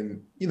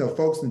 and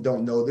folks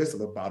don't know this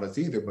about us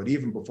either, but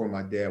even before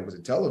my dad was a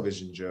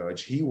television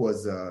judge, he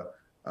was a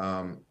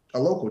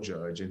local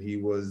judge, and he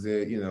was,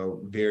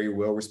 very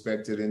well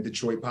respected in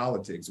Detroit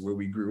politics where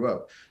we grew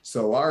up.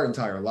 So our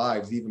entire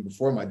lives, even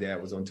before my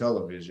dad was on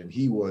television,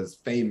 he was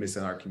famous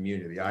in our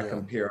community. I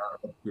compare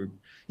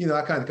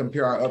I kind of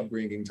compare our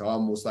upbringing to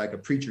almost like a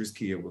preacher's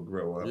kid would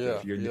grow up. Yeah,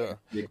 if you're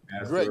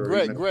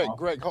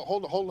Greg,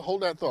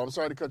 hold that thought. I'm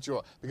sorry to cut you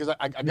off because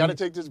I got to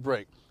take this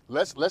break.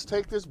 Let's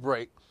take this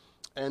break,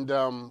 and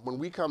when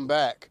we come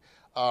back,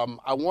 I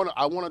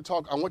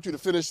want you to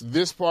finish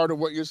this part of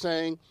what you're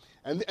saying.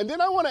 And then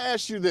I want to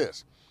ask you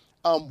this.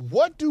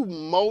 What do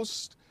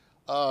most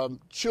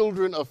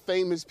children of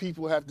famous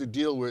people have to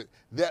deal with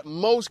that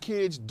most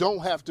kids don't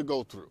have to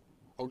go through?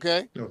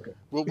 Okay? Okay.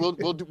 We'll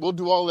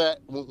do all that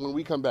when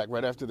we come back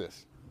right after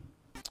this.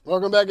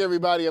 Welcome back,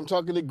 everybody. I'm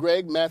talking to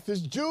Greg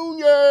Mathis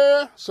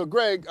Jr. So,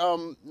 Greg,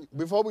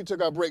 before we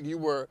took our break,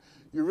 you're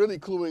really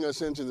cluing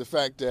us into the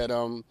fact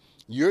that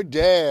your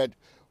dad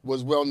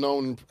was well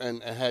known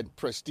and had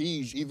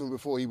prestige even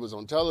before he was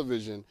on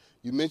television.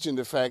 You mentioned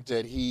the fact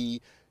that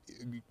you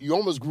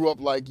almost grew up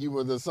like you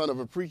were the son of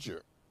a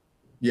preacher.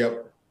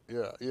 Yep.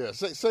 Yeah.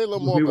 Say a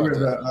little more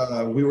about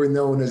that. We were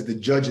known as the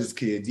judge's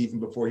kids even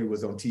before he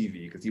was on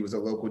TV, because he was a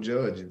local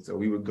judge. And so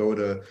we would go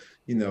to,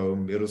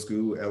 middle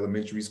school,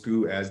 elementary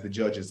school as the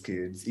judge's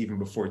kids, even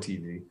before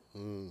TV.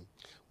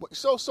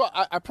 So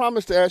I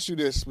promised to ask you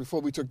this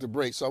before we took the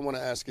break, so I want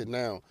to ask it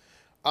now.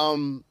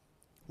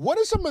 What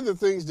are some of the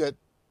things that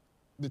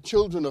the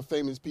children of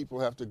famous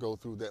people have to go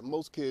through that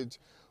most kids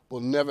will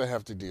never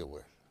have to deal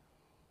with?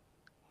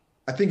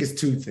 I think it's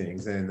 2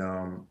 things,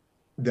 and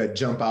that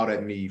jump out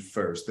at me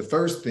first. The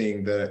first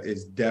thing that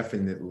is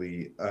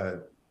definitely a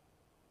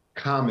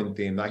common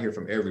theme I hear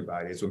from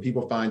everybody is when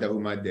people find out who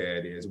my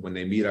dad is, when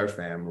they meet our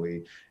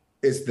family,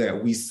 it's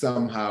that we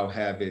somehow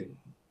have it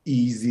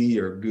easy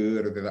or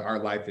good, or that our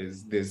life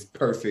is this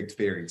perfect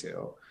fairy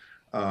tale.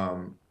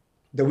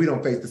 That we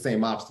don't face the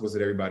same obstacles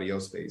that everybody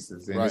else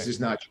faces. And It's just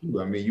not true.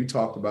 I mean, you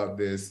talked about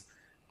this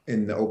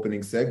in the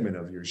opening segment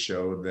of your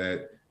show,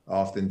 that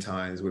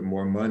oftentimes with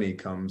more money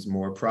comes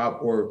more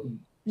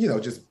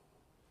just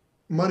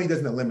money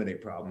doesn't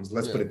eliminate problems.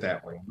 Let's Yeah. put it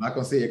that way. I'm not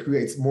going to say it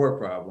creates more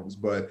problems,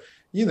 but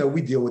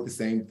we deal with the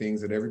same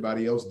things that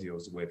everybody else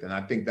deals with. And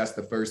I think that's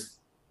the first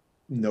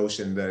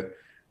notion that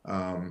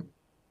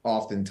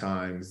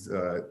oftentimes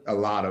a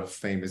lot of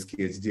famous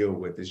kids deal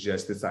with, is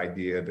just this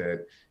idea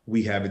that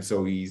we have it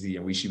so easy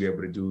and we should be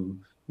able to do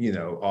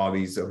all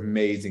these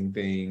amazing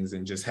things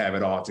and just have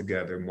it all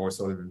together more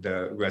so than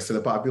the rest of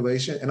the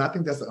population. And I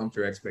think that's an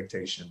unfair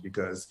expectation,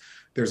 because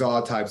there's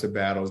all types of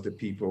battles that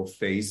people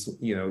face,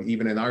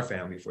 even in our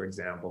family. For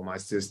example, my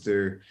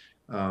sister,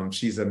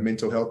 she's a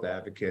mental health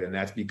advocate, and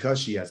that's because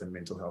she has a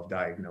mental health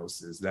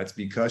diagnosis. That's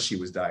because she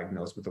was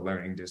diagnosed with a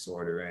learning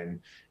disorder. And,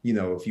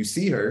 if you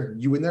see her,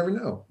 you would never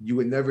know. You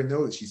would never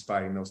know that she's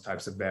fighting those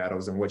types of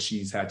battles and what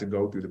she's had to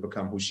go through to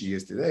become who she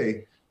is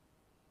today.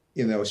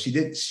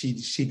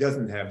 She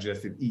doesn't have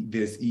just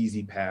this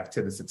easy path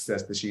to the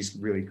success that she's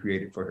really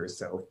created for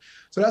herself.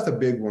 So that's a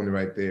big one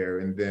right there.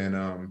 And then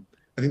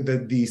I think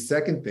that the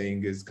second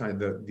thing is kind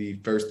of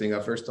the first thing I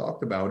first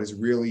talked about, is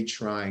really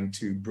trying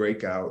to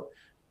break out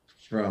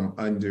from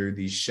under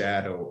the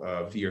shadow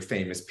of your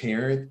famous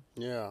parent.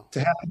 Yeah. To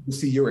have people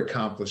see your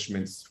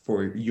accomplishments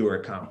for your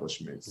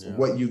accomplishments,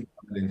 what you've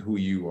done and who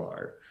you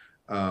are.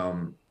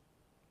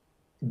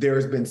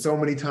 There's been so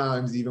many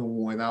times, even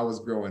when I was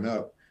growing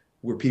up,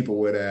 where people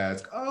would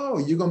ask, oh,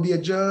 you're going to be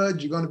a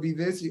judge, you're going to be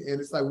this.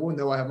 And it's like, well,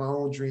 no, I have my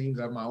own dreams,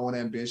 I have my own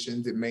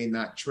ambitions. It may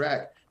not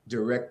track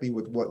directly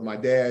with what my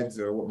dad's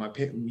or what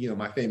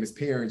my famous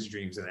parents'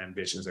 dreams and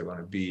ambitions are going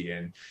to be.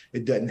 And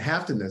it doesn't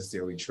have to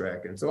necessarily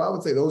track. And so I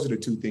would say those are the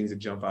two things that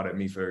jump out at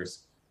me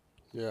first.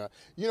 Yeah.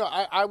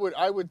 I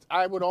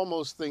would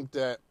almost think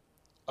that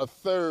a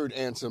third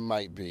answer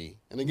might be,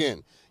 and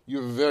again, you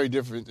have a very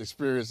different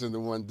experience than the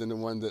one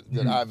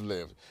that I've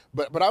lived.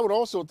 But I would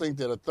also think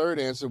that a third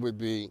answer would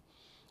be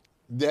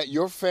that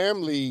your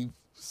family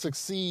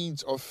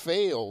succeeds or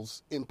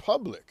fails in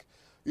public.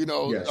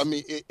 Yes. I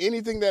mean,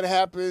 anything that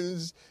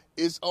happens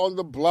is on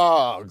the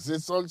blogs,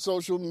 it's on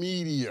social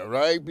media,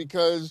 right?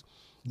 Because,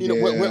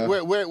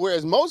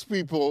 whereas most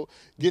people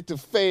get to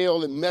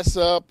fail and mess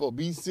up or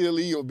be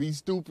silly or be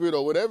stupid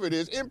or whatever it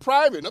is in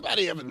private.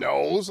 Nobody ever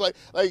knows. Like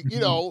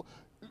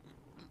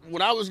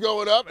when I was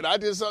growing up and I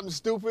did something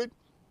stupid,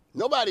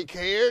 nobody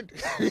cared,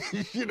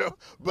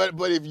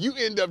 but if you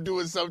end up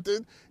doing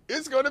something,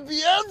 it's going to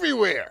be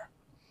everywhere.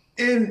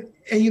 And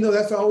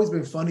that's always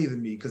been funny to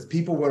me, because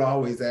people would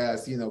always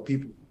ask,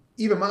 people,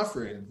 even my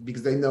friends,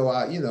 because they know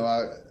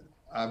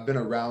I've been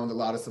around a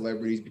lot of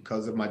celebrities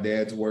because of my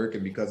dad's work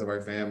and because of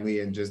our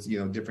family and just,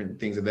 different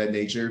things of that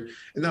nature.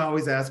 And they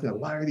always ask me,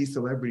 why are these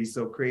celebrities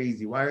so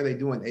crazy? Why are they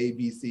doing A,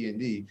 B, C, and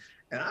D?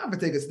 And I have to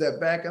take a step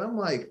back, and I'm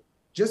like,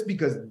 just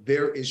because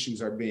their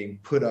issues are being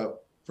put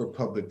up for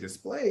public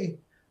display,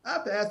 I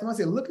have to ask them, I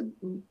say, look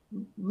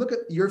at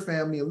your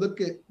family and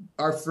look at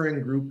our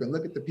friend group and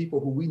look at the people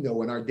who we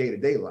know in our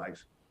day-to-day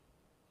life.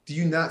 Do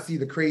you not see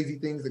the crazy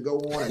things that go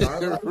on in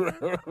our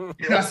life?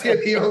 And I said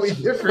the only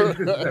difference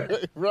is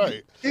that,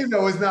 right.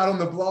 It's not on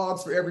the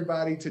blogs for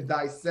everybody to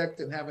dissect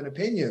and have an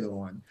opinion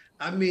on.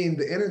 I mean,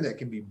 the internet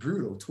can be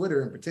brutal,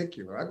 Twitter in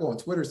particular. I go on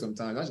Twitter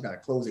sometimes, I just got to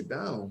close it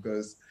down,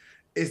 because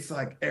it's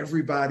like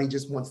everybody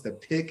just wants to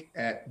pick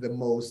at the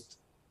most,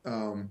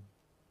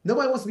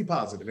 nobody wants to be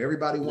positive.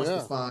 Everybody wants to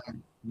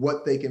find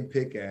what they can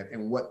pick at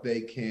and what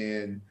they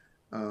can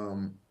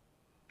kind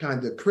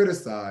of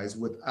criticize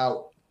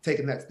without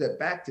taking that step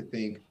back to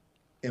think,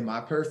 am I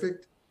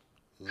perfect?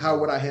 How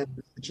would I handle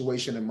the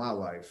situation in my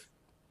life?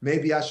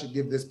 Maybe I should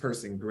give this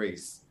person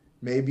grace.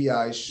 Maybe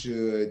I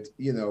should,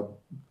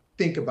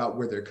 think about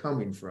where they're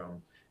coming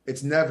from.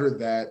 It's never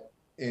that.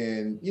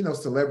 And,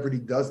 celebrity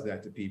does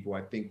that to people.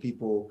 I think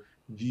people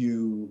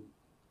view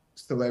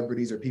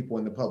celebrities or people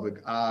in the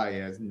public eye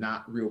as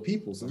not real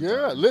people sometimes.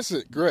 Yeah,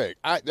 listen, Greg,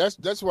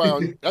 that's why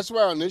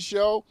on this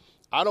show,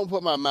 I don't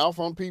put my mouth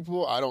on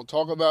people. I don't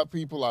talk about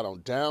people. I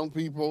don't down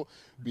people,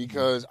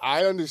 because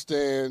I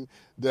understand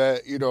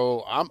that,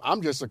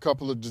 I'm just a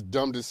couple of just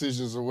dumb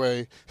decisions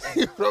away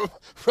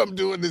from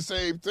doing the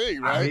same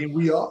thing, right? I mean,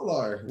 we all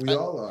are.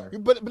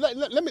 But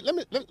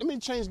let me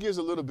change gears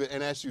a little bit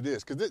and ask you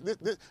this, because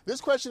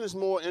this question is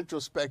more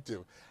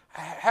introspective.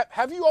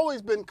 Have you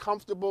always been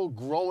comfortable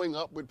growing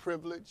up with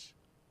privilege?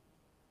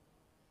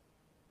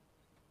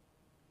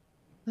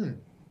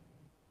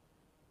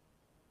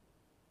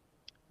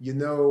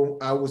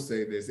 I will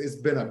say this. It's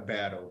been a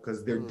battle,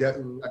 because they're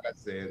definitely, like I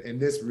said, and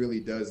this really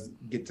does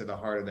get to the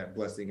heart of that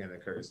blessing and a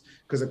curse.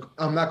 Because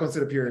I'm not going to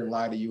sit up here and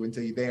lie to you and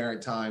tell you there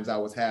aren't times I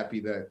was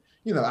happy that,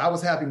 I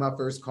was happy my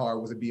first car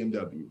was a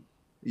BMW.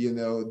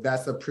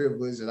 That's a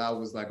privilege that I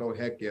was like, oh,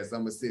 heck yes,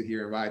 I'm going to sit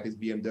here and ride this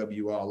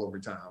BMW all over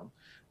town.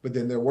 But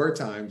then there were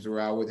times where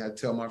I would have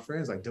to tell my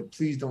friends, like,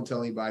 please don't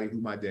tell anybody who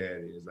my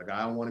dad is. Like,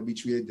 I don't want to be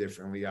treated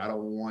differently. I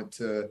don't want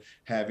to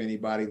have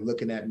anybody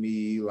looking at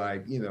me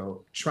like,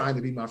 trying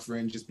to be my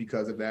friend just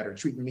because of that, or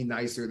treating me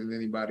nicer than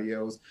anybody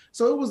else.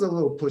 So it was a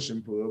little push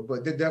and pull,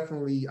 but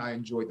definitely I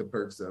enjoyed the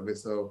perks of it.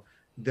 So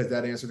does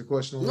that answer the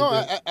question?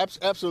 No,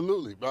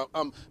 absolutely.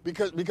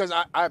 Because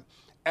I,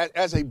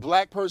 as a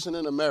black person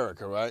in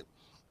America, right?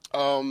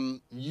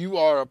 you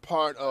are a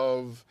part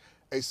of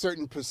a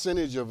certain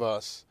percentage of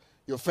us.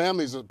 Your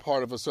family's a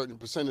part of a certain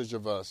percentage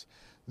of us.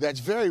 That's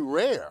very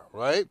rare,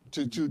 right?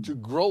 To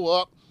grow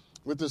up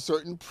with a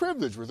certain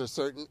privilege, with a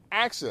certain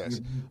access.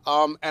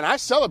 And I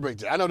celebrate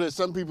that. I know that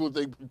some people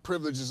think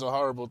privilege is a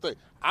horrible thing.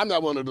 I'm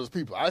not one of those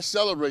people. I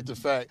celebrate the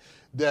fact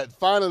that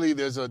finally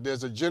there's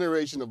a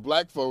generation of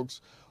black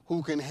folks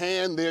who can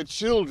hand their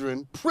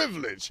children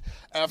privilege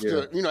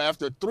after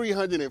after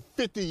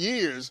 350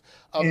 years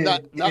of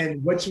not.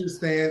 And what you're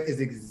saying is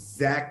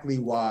exactly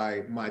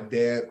why my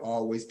dad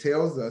always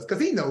tells us,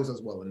 because he knows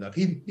us well enough.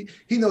 He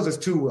knows us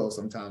too well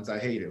sometimes. I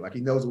hate it. Like,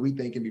 he knows what we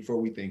thinking before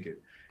we think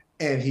it.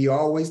 And he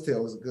always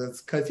tells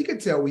us, because he can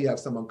tell we have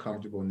some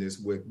uncomfortableness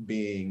with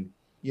being,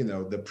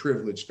 the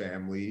privileged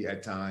family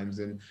at times.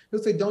 And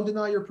he'll say, don't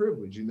deny your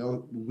privilege.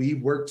 We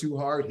work too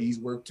hard. He's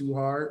worked too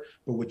hard.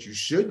 But what you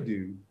should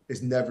do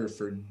is never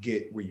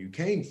forget where you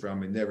came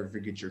from and never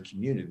forget your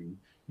community.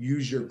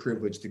 Use your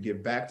privilege to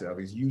give back to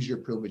others. Use your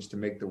privilege to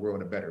make the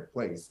world a better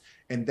place.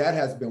 And that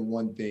has been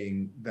one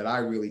thing that I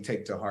really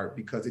take to heart,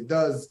 because it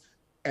does,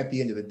 at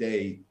the end of the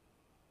day,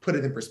 put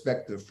it in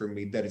perspective for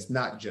me that it's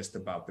not just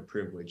about the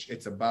privilege.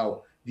 It's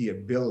about the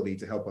ability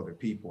to help other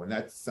people. And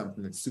that's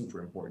something that's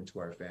super important to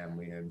our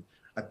family. And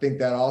I think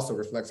that also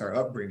reflects our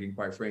upbringing,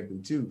 quite frankly,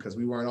 too, because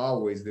we weren't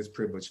always this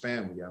privileged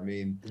family. I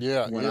mean,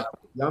 when I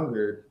was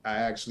younger, I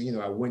actually,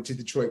 I went to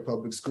Detroit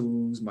public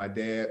schools. My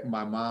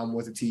mom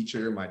was a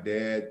teacher. My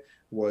dad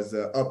was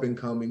an up and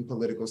coming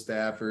political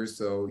staffer.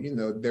 So,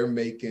 they're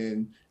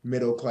making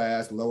middle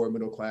class, lower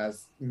middle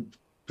class,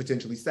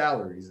 potentially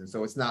salaries. And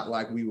so it's not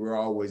like we were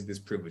always this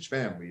privileged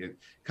family. It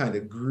kind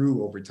of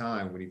grew over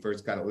time. When he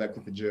first got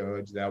elected to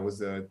judge, that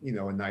was a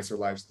nicer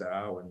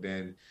lifestyle. And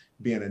then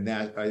being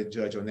a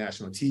judge on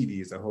national TV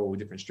is a whole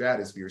different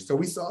stratosphere. So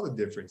we saw the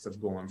difference of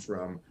going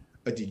from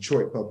a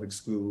Detroit public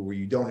school where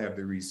you don't have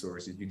the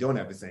resources, you don't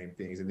have the same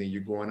things. And then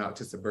you're going out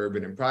to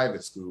suburban and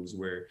private schools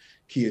where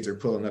kids are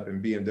pulling up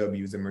in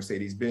BMWs and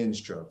Mercedes-Benz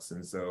trucks.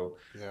 And so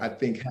I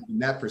think having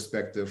that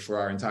perspective for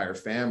our entire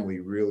family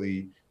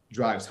really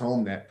drives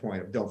home that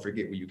point of don't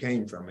forget where you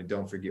came from, and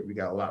don't forget we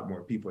got a lot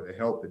more people to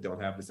help that don't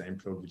have the same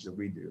privilege that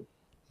we do.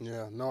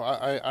 Yeah, no,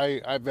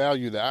 I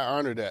value that. I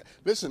honor that.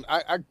 Listen,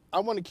 I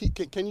want to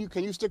keep. Can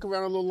you stick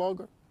around a little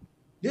longer?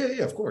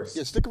 Yeah, of course.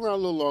 Yeah, stick around a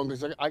little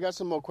longer. I got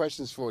some more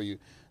questions for you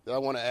that I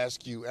want to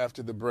ask you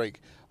after the break.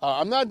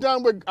 I'm not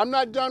done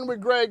with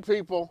Greg,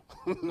 people.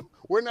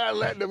 We're not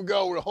letting him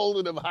go. We're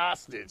holding him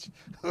hostage.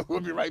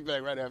 We'll be right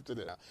back right after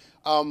that.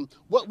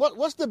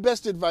 What's the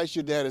best advice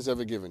your dad has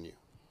ever given you?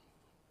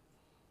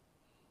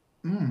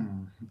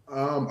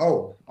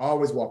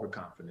 Always walk with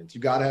confidence.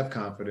 You got to have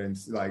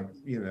confidence. Like,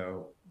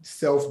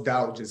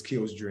 self-doubt just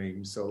kills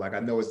dreams. So, like,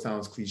 I know it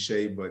sounds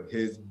cliche, but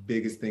his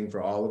biggest thing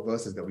for all of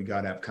us is that we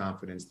got to have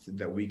confidence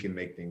that we can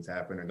make things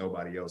happen and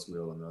nobody else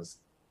will in us.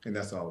 And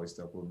that's always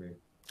stuck with me.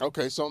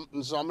 Okay, so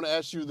I'm going to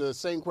ask you the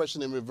same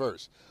question in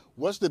reverse.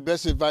 What's the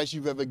best advice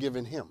you've ever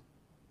given him?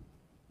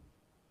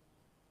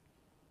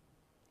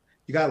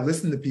 You got to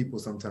listen to people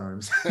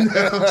sometimes.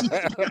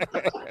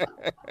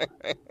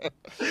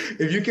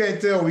 If you can't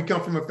tell, we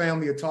come from a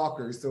family of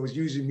talkers, so it's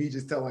usually me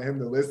just telling him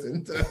to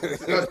listen.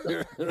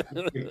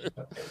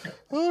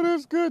 Oh,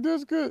 that's good.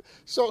 That's good.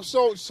 So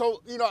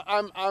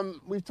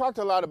we've talked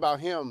a lot about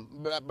him,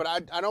 but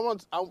I don't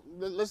want.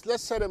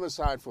 Let's set him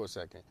aside for a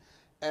second.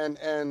 And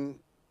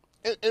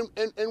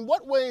in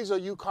what ways are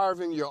you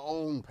carving your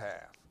own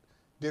path,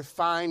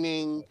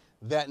 defining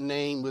that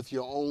name with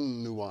your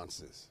own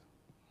nuances?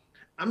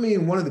 I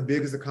mean, one of the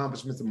biggest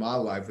accomplishments of my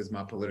life is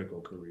my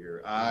political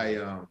career.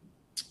 I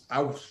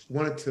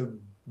wanted to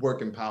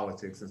work in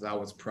politics since I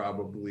was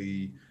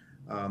probably,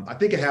 I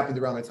think it happened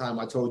around the time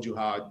I told you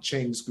how I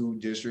changed school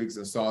districts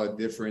and saw the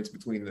difference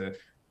between the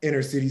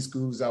inner city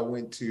schools I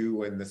went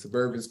to and the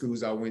suburban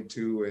schools I went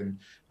to. And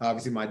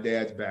obviously my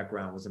dad's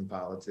background was in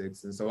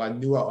politics. And so I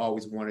knew I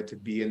always wanted to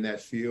be in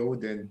that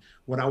field. And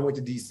when I went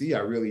to DC, I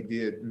really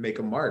did make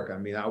a mark. I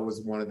mean, I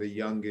was one of the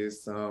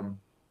youngest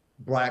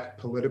Black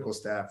political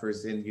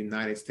staffers in the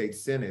United States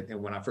Senate.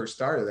 And when I first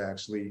started,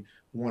 actually,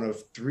 one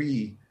of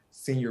 3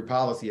 senior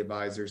policy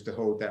advisors to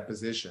hold that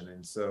position.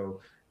 And so,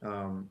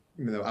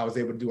 I was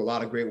able to do a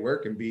lot of great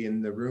work and be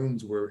in the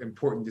rooms where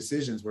important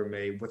decisions were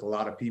made with a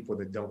lot of people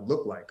that don't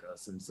look like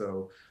us. And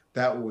so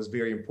that was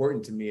very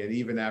important to me. And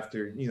even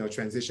after,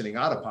 transitioning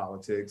out of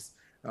politics,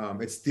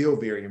 it's still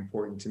very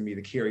important to me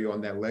to carry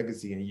on that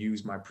legacy and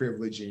use my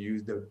privilege and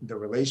use the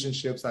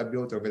relationships I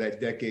built over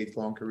that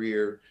decades-long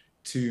career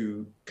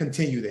to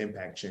continue to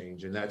impact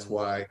change. And that's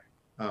why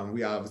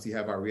we obviously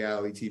have our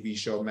reality TV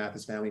show,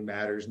 Mathis Family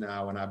Matters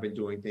now, and I've been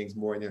doing things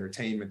more in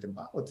entertainment than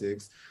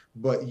politics,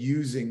 but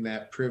using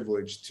that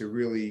privilege to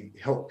really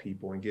help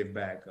people and give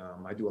back.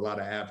 I do a lot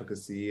of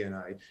advocacy, and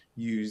I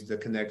use the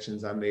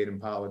connections I made in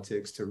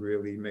politics to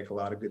really make a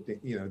lot of good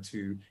things,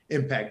 to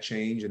impact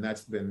change. And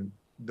that's been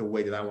the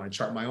way that I want to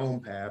chart my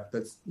own path.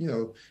 That's,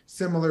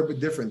 similar but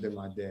different than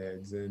my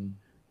dad's. And,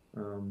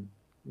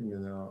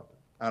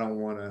 I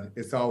don't want to,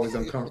 it's always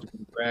uncomfortable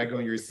to brag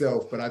on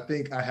yourself, but I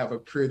think I have a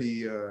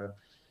pretty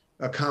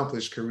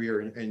accomplished career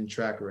and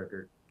track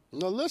record.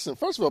 No, listen.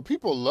 First of all,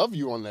 people love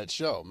you on that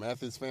show,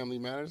 Mathis Family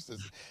Matters.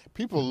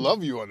 People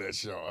love you on that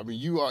show. I mean,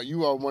 you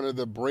are one of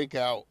the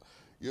breakout,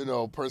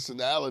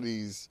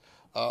 personalities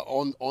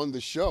on the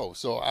show.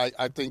 So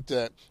I think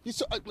that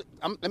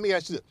let me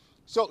ask you this.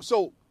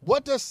 So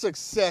what does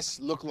success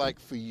look like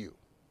for you?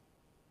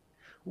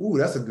 Ooh,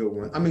 that's a good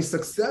one. I mean,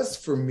 success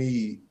for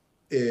me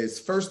is,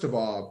 first of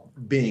all,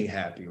 being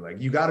happy.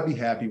 Like, you got to be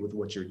happy with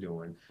what you're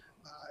doing.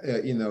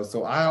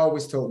 So I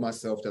always told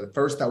myself that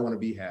first I want to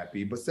be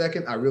happy, but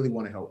second, I really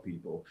want to help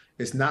people.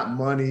 It's not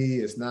money.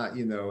 It's not,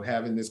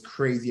 having this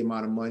crazy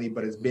amount of money,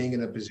 but it's being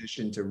in a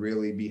position to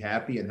really be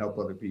happy and help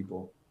other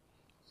people.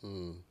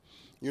 Hmm.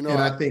 And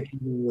I think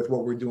with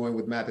what we're doing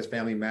with Mathis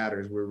Family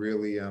Matters, we're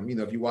really,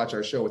 if you watch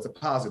our show, it's a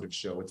positive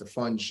show. It's a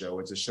fun show.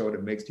 It's a show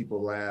that makes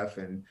people laugh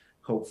and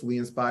hopefully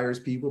inspires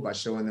people by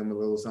showing them a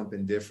little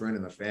something different,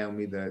 and a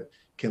family that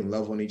can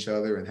love on each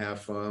other and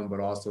have fun, but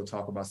also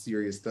talk about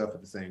serious stuff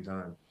at the same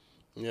time.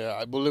 Yeah,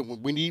 I believe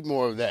we need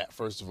more of that.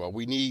 First of all,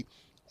 we need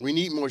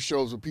more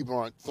shows where people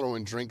aren't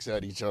throwing drinks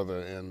at each other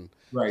and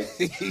right,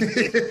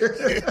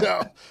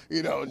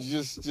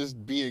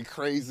 just being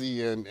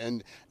crazy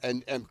and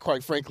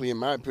quite frankly, in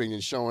my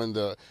opinion, showing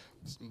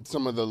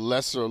some of the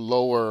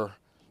lower,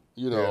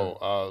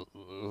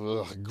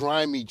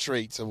 grimy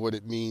traits of what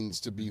it means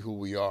to be who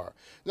we are.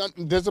 Now,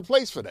 there's a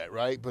place for that,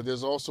 right? But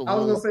there's also I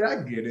was gonna say,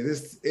 I get it.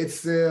 It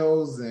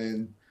sells,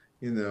 and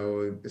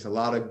it's a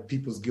lot of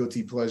people's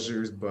guilty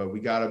pleasures, but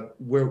we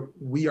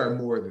are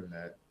more than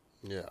that.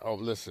 Yeah. Oh,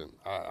 listen,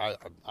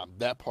 I'm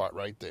that part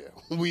right there.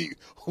 We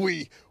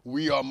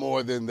are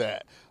more than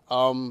that.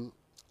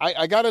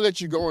 I got to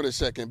let you go in a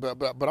second,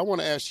 but I want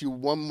to ask you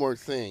one more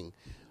thing,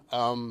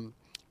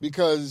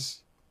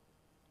 because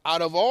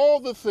out of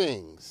all the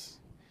things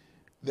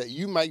that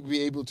you might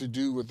be able to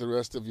do with the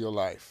rest of your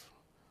life,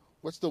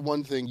 what's the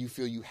one thing you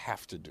feel you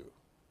have to do?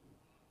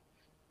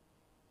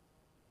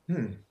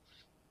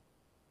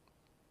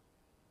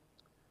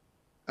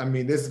 I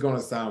mean, this is going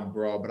to sound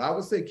broad, but I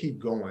would say keep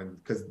going,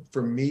 because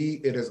for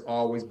me, it has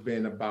always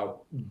been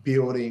about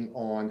building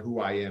on who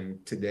I am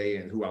today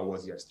and who I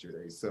was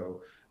yesterday.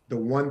 So the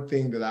one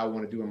thing that I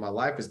want to do in my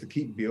life is to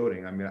keep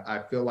building. I mean, I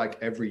feel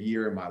like every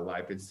year in my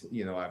life, it's,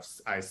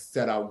 I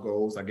set out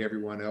goals like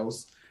everyone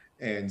else.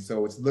 And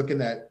so it's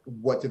looking at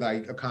what did I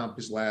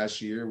accomplish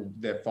last year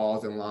that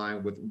falls in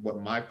line with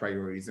what my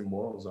priorities and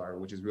morals are,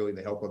 which is really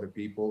to help other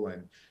people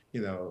and,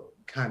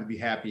 kind of be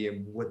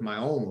happy with my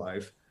own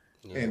life.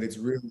 Yeah. And it's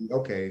really,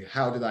 okay,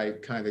 how did I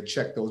kind of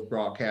check those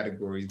broad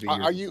categories?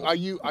 Are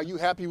you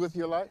happy with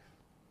your life?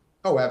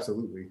 Oh,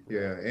 absolutely.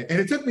 Yeah. And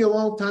it took me a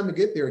long time to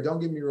get there. Don't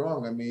get me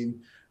wrong. I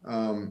mean,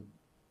 I'm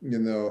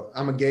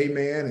a gay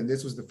man, and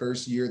this was the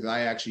first year that I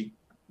actually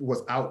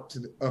was out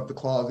of the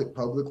closet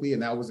publicly.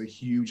 And that was a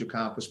huge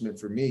accomplishment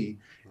for me.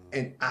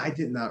 And I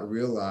did not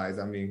realize,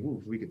 I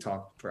mean, we could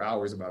talk for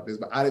hours about this,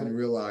 but I didn't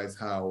realize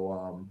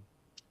how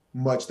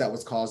much that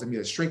was causing me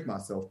to shrink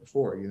myself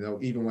before,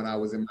 even when I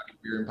was in my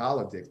career in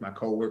politics. My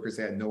coworkers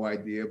had no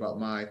idea about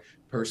my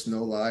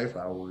personal life.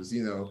 I was,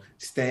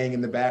 staying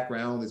in the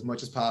background as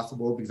much as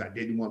possible because I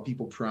didn't want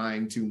people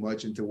prying too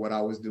much into what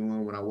I was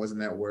doing when I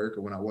wasn't at work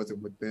or when I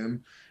wasn't with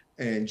them.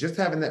 And just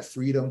having that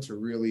freedom to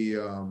really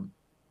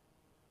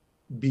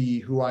be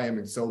who I am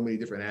in so many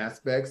different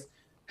aspects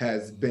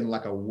has been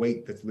like a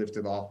weight that's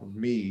lifted off of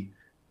me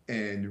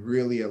and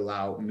really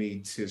allowed me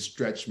to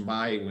stretch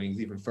my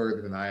wings even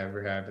further than I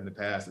ever have in the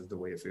past, is the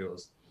way it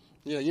feels.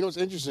 Yeah, it's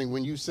interesting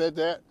when you said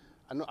that.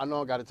 I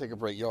know I got to take a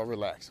break. Y'all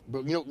relax.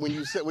 But when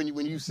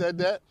you said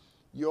that,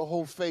 your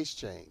whole face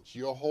changed.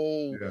 Your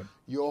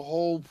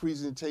whole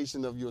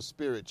presentation of your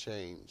spirit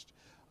changed.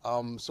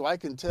 So I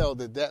can tell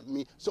that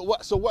means. So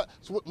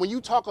when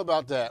you talk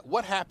about that,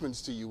 what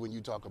happens to you when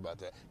you talk about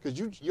that? Because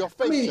your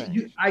face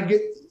changed.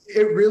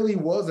 It really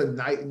was a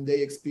night and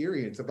day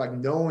experience of like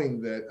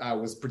knowing that I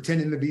was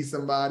pretending to be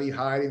somebody,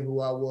 hiding who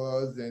I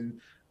was, and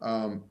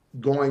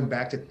going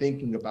back to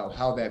thinking about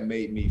how that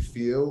made me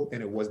feel,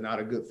 and it was not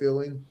a good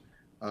feeling.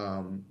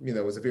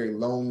 It was a very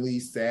lonely,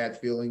 sad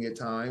feeling at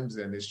times,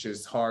 and it's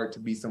just hard to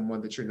be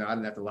someone that you're not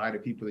and have to lie to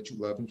people that you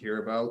love and care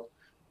about.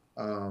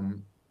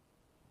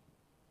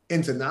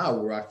 Into now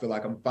where I feel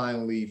like I'm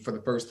finally, for the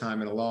first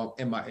time in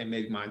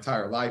maybe my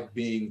entire life,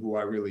 being who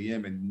I really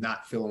am and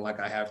not feeling like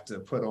I have to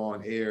put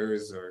on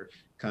airs or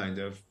kind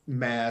of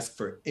mask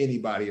for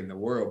anybody in the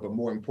world. But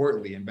more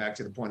importantly, and back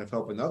to the point of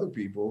helping other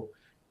people,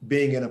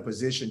 being in a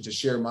position to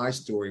share my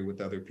story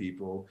with other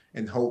people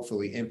and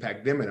hopefully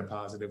impact them in a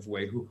positive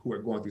way who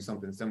are going through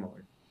something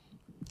similar.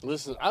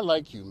 Listen, I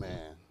like you,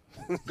 man.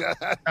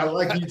 I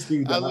like you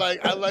too, Doc.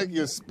 I like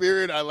your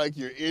spirit. I like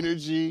your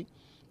energy.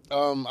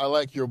 I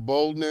like your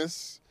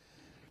boldness.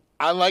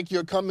 I like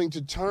your coming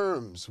to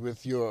terms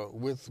with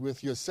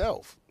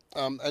yourself,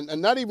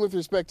 and not even with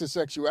respect to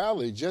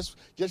sexuality, just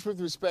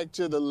with respect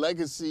to the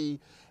legacy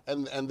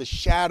and the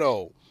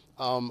shadow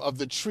of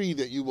the tree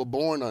that you were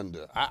born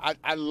under.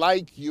 I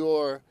like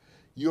your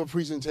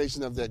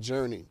presentation of that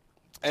journey.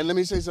 And let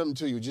me say something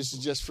to you,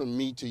 just from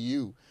me to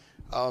you.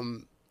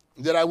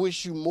 that I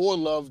wish you more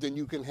love than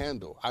you can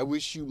handle. I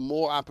wish you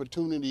more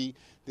opportunity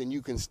than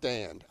you can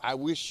stand. I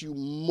wish you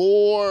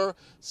more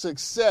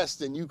success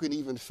than you can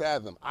even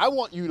fathom. I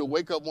want you to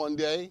wake up one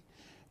day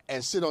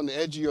and sit on the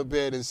edge of your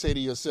bed and say to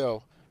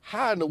yourself,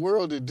 how in the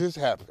world did this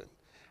happen?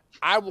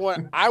 I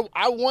want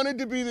it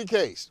to be the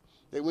case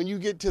that when you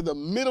get to the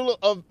middle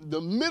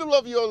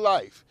of your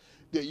life,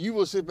 that you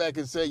will sit back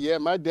and say, yeah,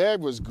 my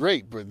dad was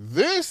great, but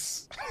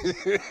this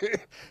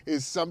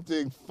is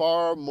something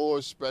far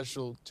more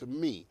special to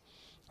me.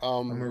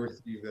 I'm going to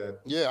receive that.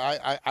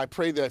 Yeah, I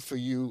pray that for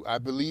you. I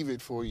believe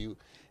it for you.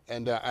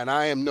 And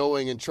I am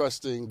knowing and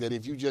trusting that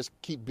if you just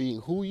keep being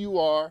who you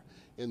are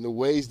in the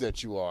ways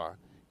that you are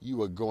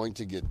going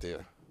to get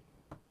there.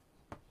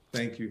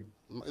 Thank you.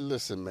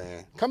 Listen,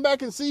 man, come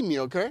back and see me,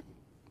 okay?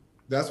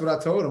 That's what I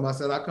told him. I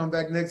said, I'll come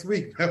back next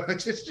week.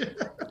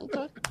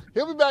 Okay.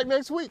 He'll be back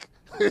next week.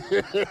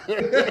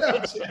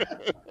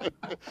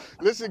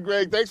 Listen,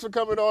 Greg, thanks for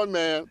coming on,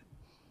 man.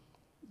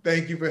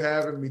 Thank you for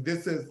having me.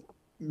 This has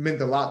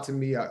meant a lot to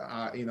me.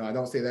 I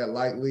don't say that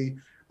lightly.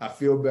 I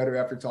feel better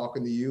after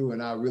talking to you,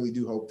 and I really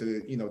do hope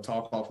to,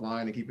 talk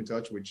offline and keep in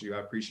touch with you. I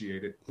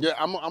appreciate it. Yeah,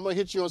 I'm going to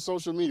hit you on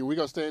social media. We're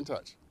going to stay in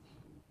touch.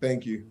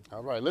 Thank you.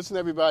 All right. Listen,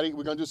 everybody,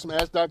 we're going to do some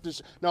Ask Dr.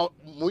 Now,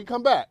 when we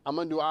come back, I'm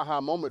going to do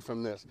aha moment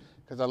from this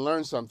because I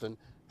learned something,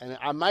 and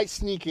I might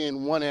sneak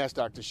in one Ask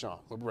Dr. Sean.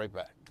 We'll be right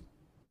back.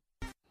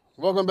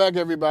 Welcome back,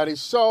 everybody.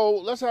 So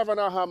let's have an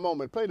aha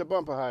moment. Play the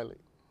bumper, Hailey.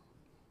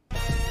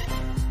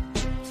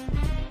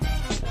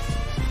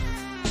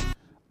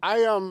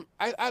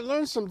 I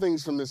learned some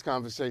things from this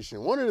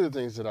conversation. One of the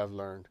things that I've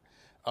learned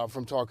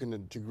from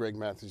talking to Greg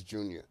Mathis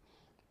Jr.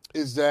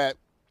 is that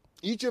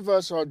each of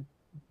us are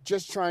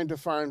just trying to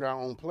find our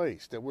own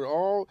place, that we're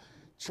all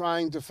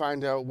trying to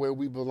find out where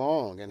we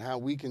belong and how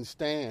we can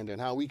stand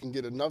and how we can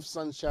get enough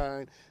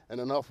sunshine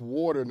and enough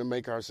water to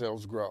make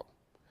ourselves grow.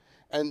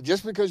 And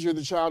just because you're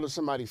the child of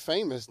somebody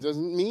famous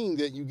doesn't mean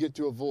that you get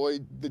to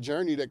avoid the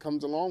journey that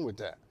comes along with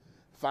that.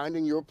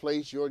 Finding your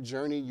place, your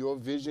journey, your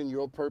vision,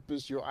 your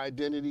purpose, your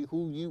identity,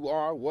 who you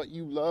are, what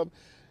you love.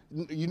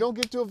 You don't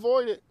get to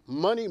avoid it.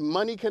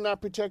 Money cannot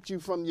protect you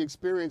from the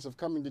experience of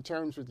coming to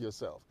terms with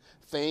yourself.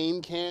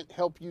 Fame can't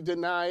help you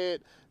deny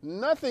it.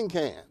 Nothing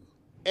can.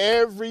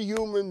 Every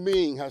human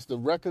being has to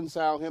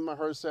reconcile him or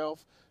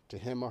herself to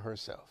him or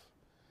herself.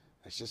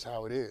 That's just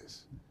how it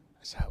is.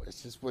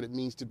 It's just what it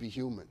means to be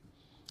human.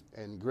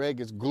 And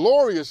Greg is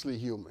gloriously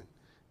human.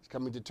 He's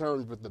coming to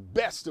terms with the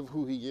best of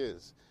who he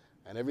is.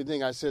 And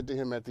everything I said to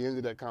him at the end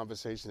of that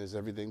conversation is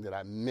everything that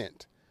I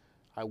meant.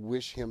 I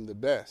wish him the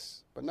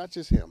best, but not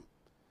just him.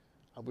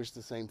 I wish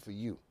the same for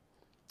you.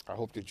 I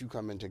hope that you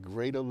come into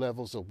greater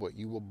levels of what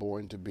you were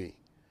born to be,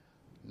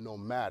 no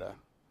matter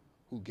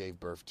who gave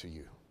birth to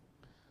you.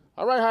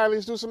 All right, Hailey,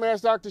 let's do some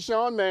Ask Dr.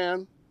 Sean,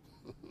 man.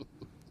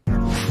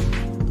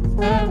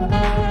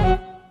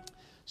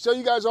 So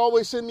you guys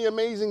always send me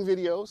amazing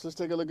videos. Let's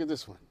take a look at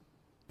this one.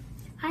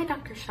 Hi,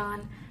 Dr.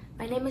 Sean.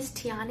 My name is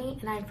Tiani,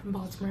 and I'm from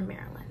Baltimore,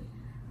 Maryland.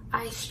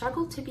 I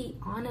struggle to be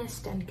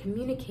honest and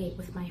communicate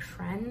with my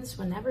friends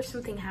whenever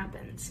something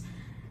happens.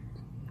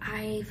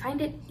 I find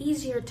it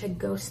easier to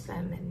ghost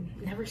them and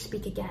never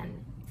speak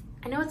again.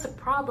 I know it's a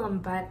problem,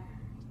 but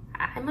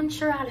I'm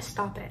unsure how to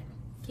stop it.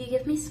 Can you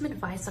give me some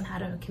advice on how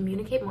to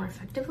communicate more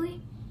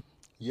effectively?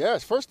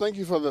 Yes. First, thank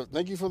you for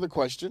the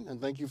question,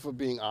 and thank you for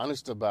being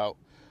honest about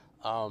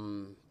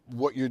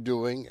what you're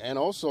doing, and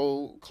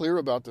also clear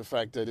about the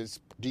fact that it's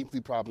deeply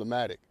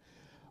problematic.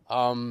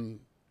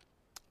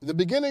 The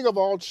beginning of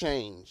all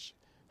change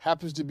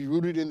happens to be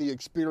rooted in the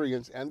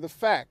experience and the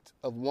fact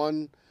of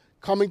one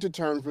coming to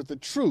terms with the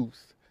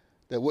truth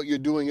that what you're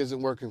doing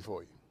isn't working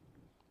for you.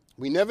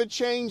 We never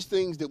change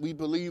things that we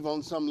believe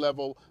on some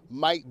level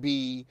might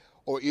be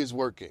or is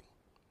working.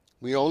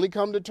 We only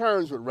come to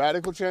terms with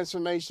radical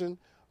transformation,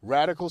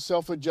 radical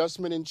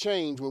self-adjustment and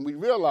change when we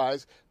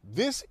realize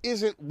this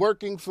isn't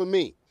working for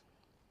me.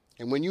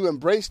 And when you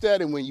embrace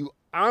that and when you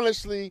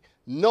honestly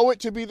know it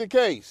to be the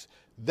case,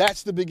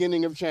 that's the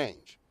beginning of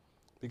change.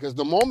 Because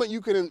the moment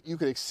you can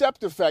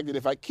accept the fact that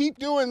if I keep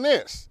doing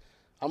this,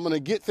 I'm going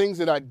to get things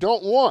that I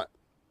don't want.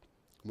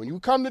 When you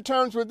come to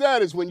terms with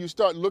that is when you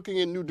start looking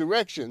in new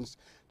directions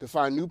to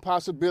find new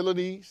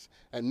possibilities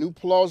and new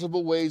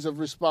plausible ways of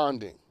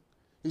responding.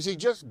 You see,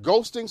 just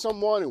ghosting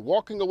someone and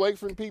walking away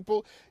from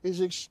people is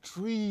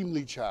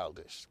extremely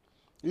childish.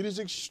 It is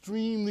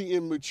extremely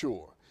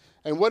immature.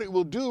 And what it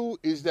will do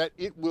is that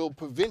it will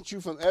prevent you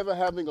from ever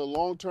having a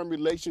long-term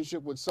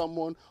relationship with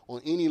someone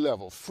on any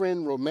level,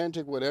 friend,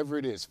 romantic, whatever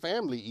it is,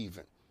 family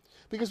even.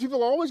 Because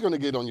people are always going to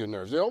get on your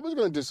nerves. They're always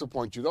going to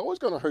disappoint you. They're always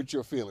going to hurt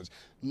your feelings.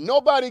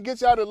 Nobody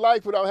gets out of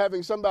life without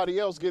having somebody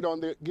else get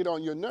on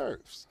your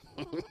nerves.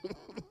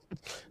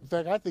 In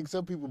fact, I think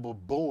some people were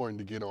born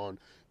to get on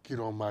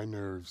my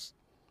nerves.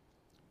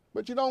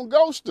 But you don't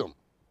ghost them.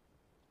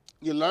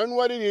 You learn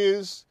what it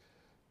is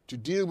to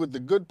deal with the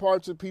good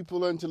parts of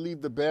people and to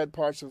leave the bad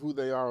parts of who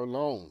they are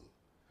alone.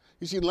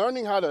 You see,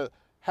 learning how to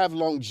have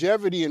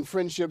longevity in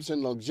friendships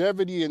and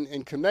longevity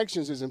in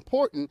connections is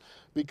important,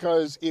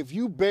 because if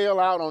you bail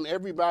out on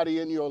everybody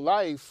in your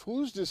life,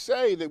 who's to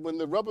say that when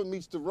the rubber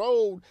meets the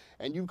road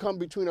and you come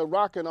between a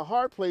rock and a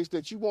hard place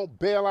that you won't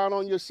bail out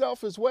on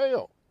yourself as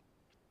well?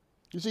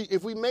 You see,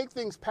 if we make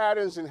things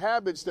patterns and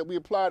habits that we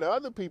apply to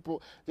other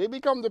people, they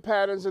become the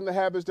patterns and the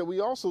habits that we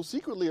also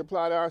secretly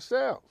apply to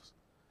ourselves.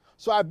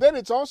 So I bet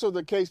it's also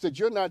the case that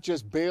you're not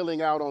just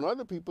bailing out on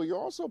other people, you're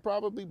also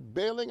probably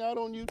bailing out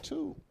on you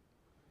too.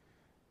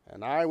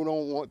 And I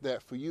don't want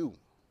that for you.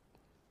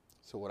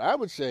 So what I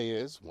would say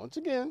is, once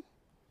again,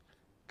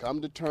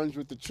 come to terms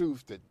with the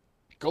truth that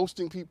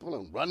ghosting people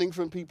and running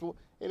from people,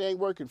 it ain't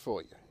working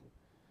for you.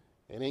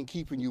 It ain't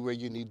keeping you where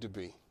you need to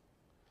be.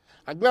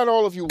 I'm glad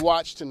all of you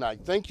watched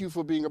tonight. Thank you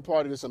for being a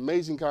part of this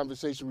amazing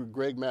conversation with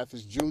Greg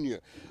Mathis Jr.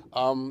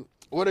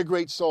 What a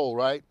great soul,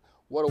 right?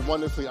 What a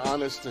wonderfully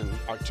honest and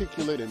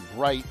articulate and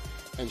bright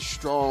and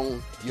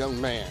strong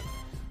young man.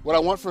 What I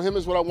want for him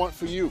is what I want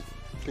for you.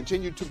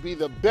 Continue to be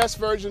the best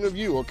version of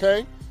you,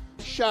 okay?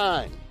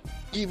 Shine,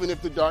 even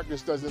if the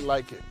darkness doesn't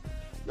like it.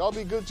 Y'all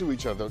be good to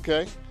each other,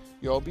 okay?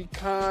 Y'all be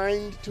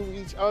kind to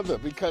each other,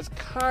 because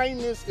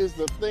kindness is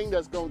the thing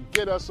that's going to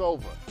get us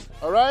over,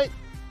 all right?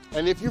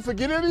 And if you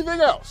forget anything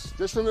else,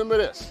 just remember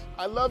this.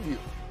 I love you,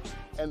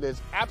 and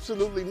there's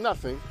absolutely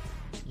nothing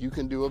you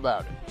can do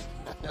about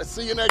it.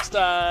 See you next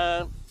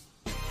time.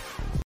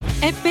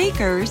 At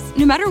Baker's,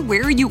 no matter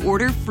where you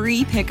order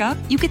free pickup,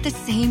 you get the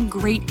same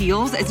great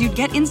deals as you'd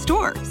get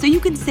in-store. So you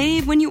can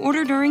save when you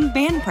order during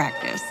band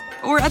practice,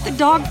 or at the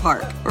dog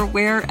park, or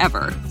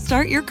wherever.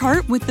 Start your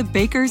cart with the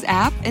Baker's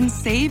app and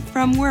save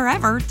from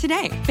wherever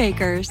today.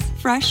 Baker's,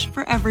 fresh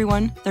for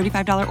everyone.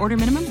 $35 order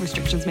minimum.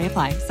 Restrictions may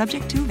apply.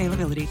 Subject to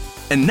availability.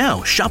 And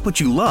now, shop what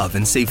you love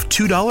and save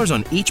 $2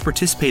 on each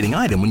participating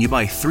item when you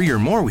buy 3 or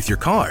more with your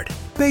card.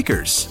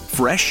 Baker's,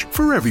 fresh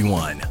for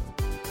everyone.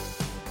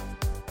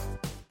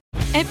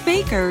 At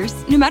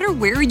Baker's, no matter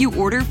where you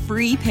order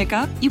free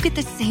pickup, you get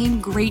the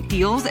same great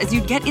deals as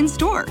you'd get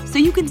in-store. So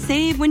you can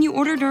save when you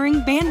order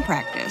during band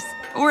practice,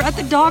 or at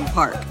the dog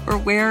park, or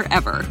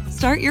wherever.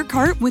 Start your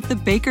cart with the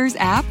Baker's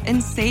app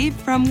and save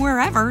from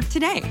wherever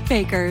today.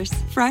 Baker's,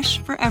 fresh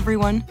for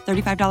everyone.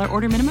 $35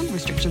 order minimum.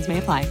 Restrictions may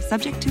apply.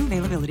 Subject to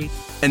availability.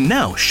 And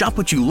now, shop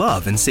what you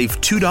love and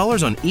save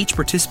 $2 on each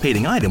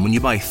participating item when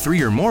you buy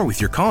 3 or more with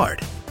your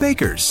card.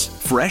 Baker's,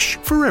 fresh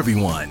for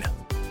everyone.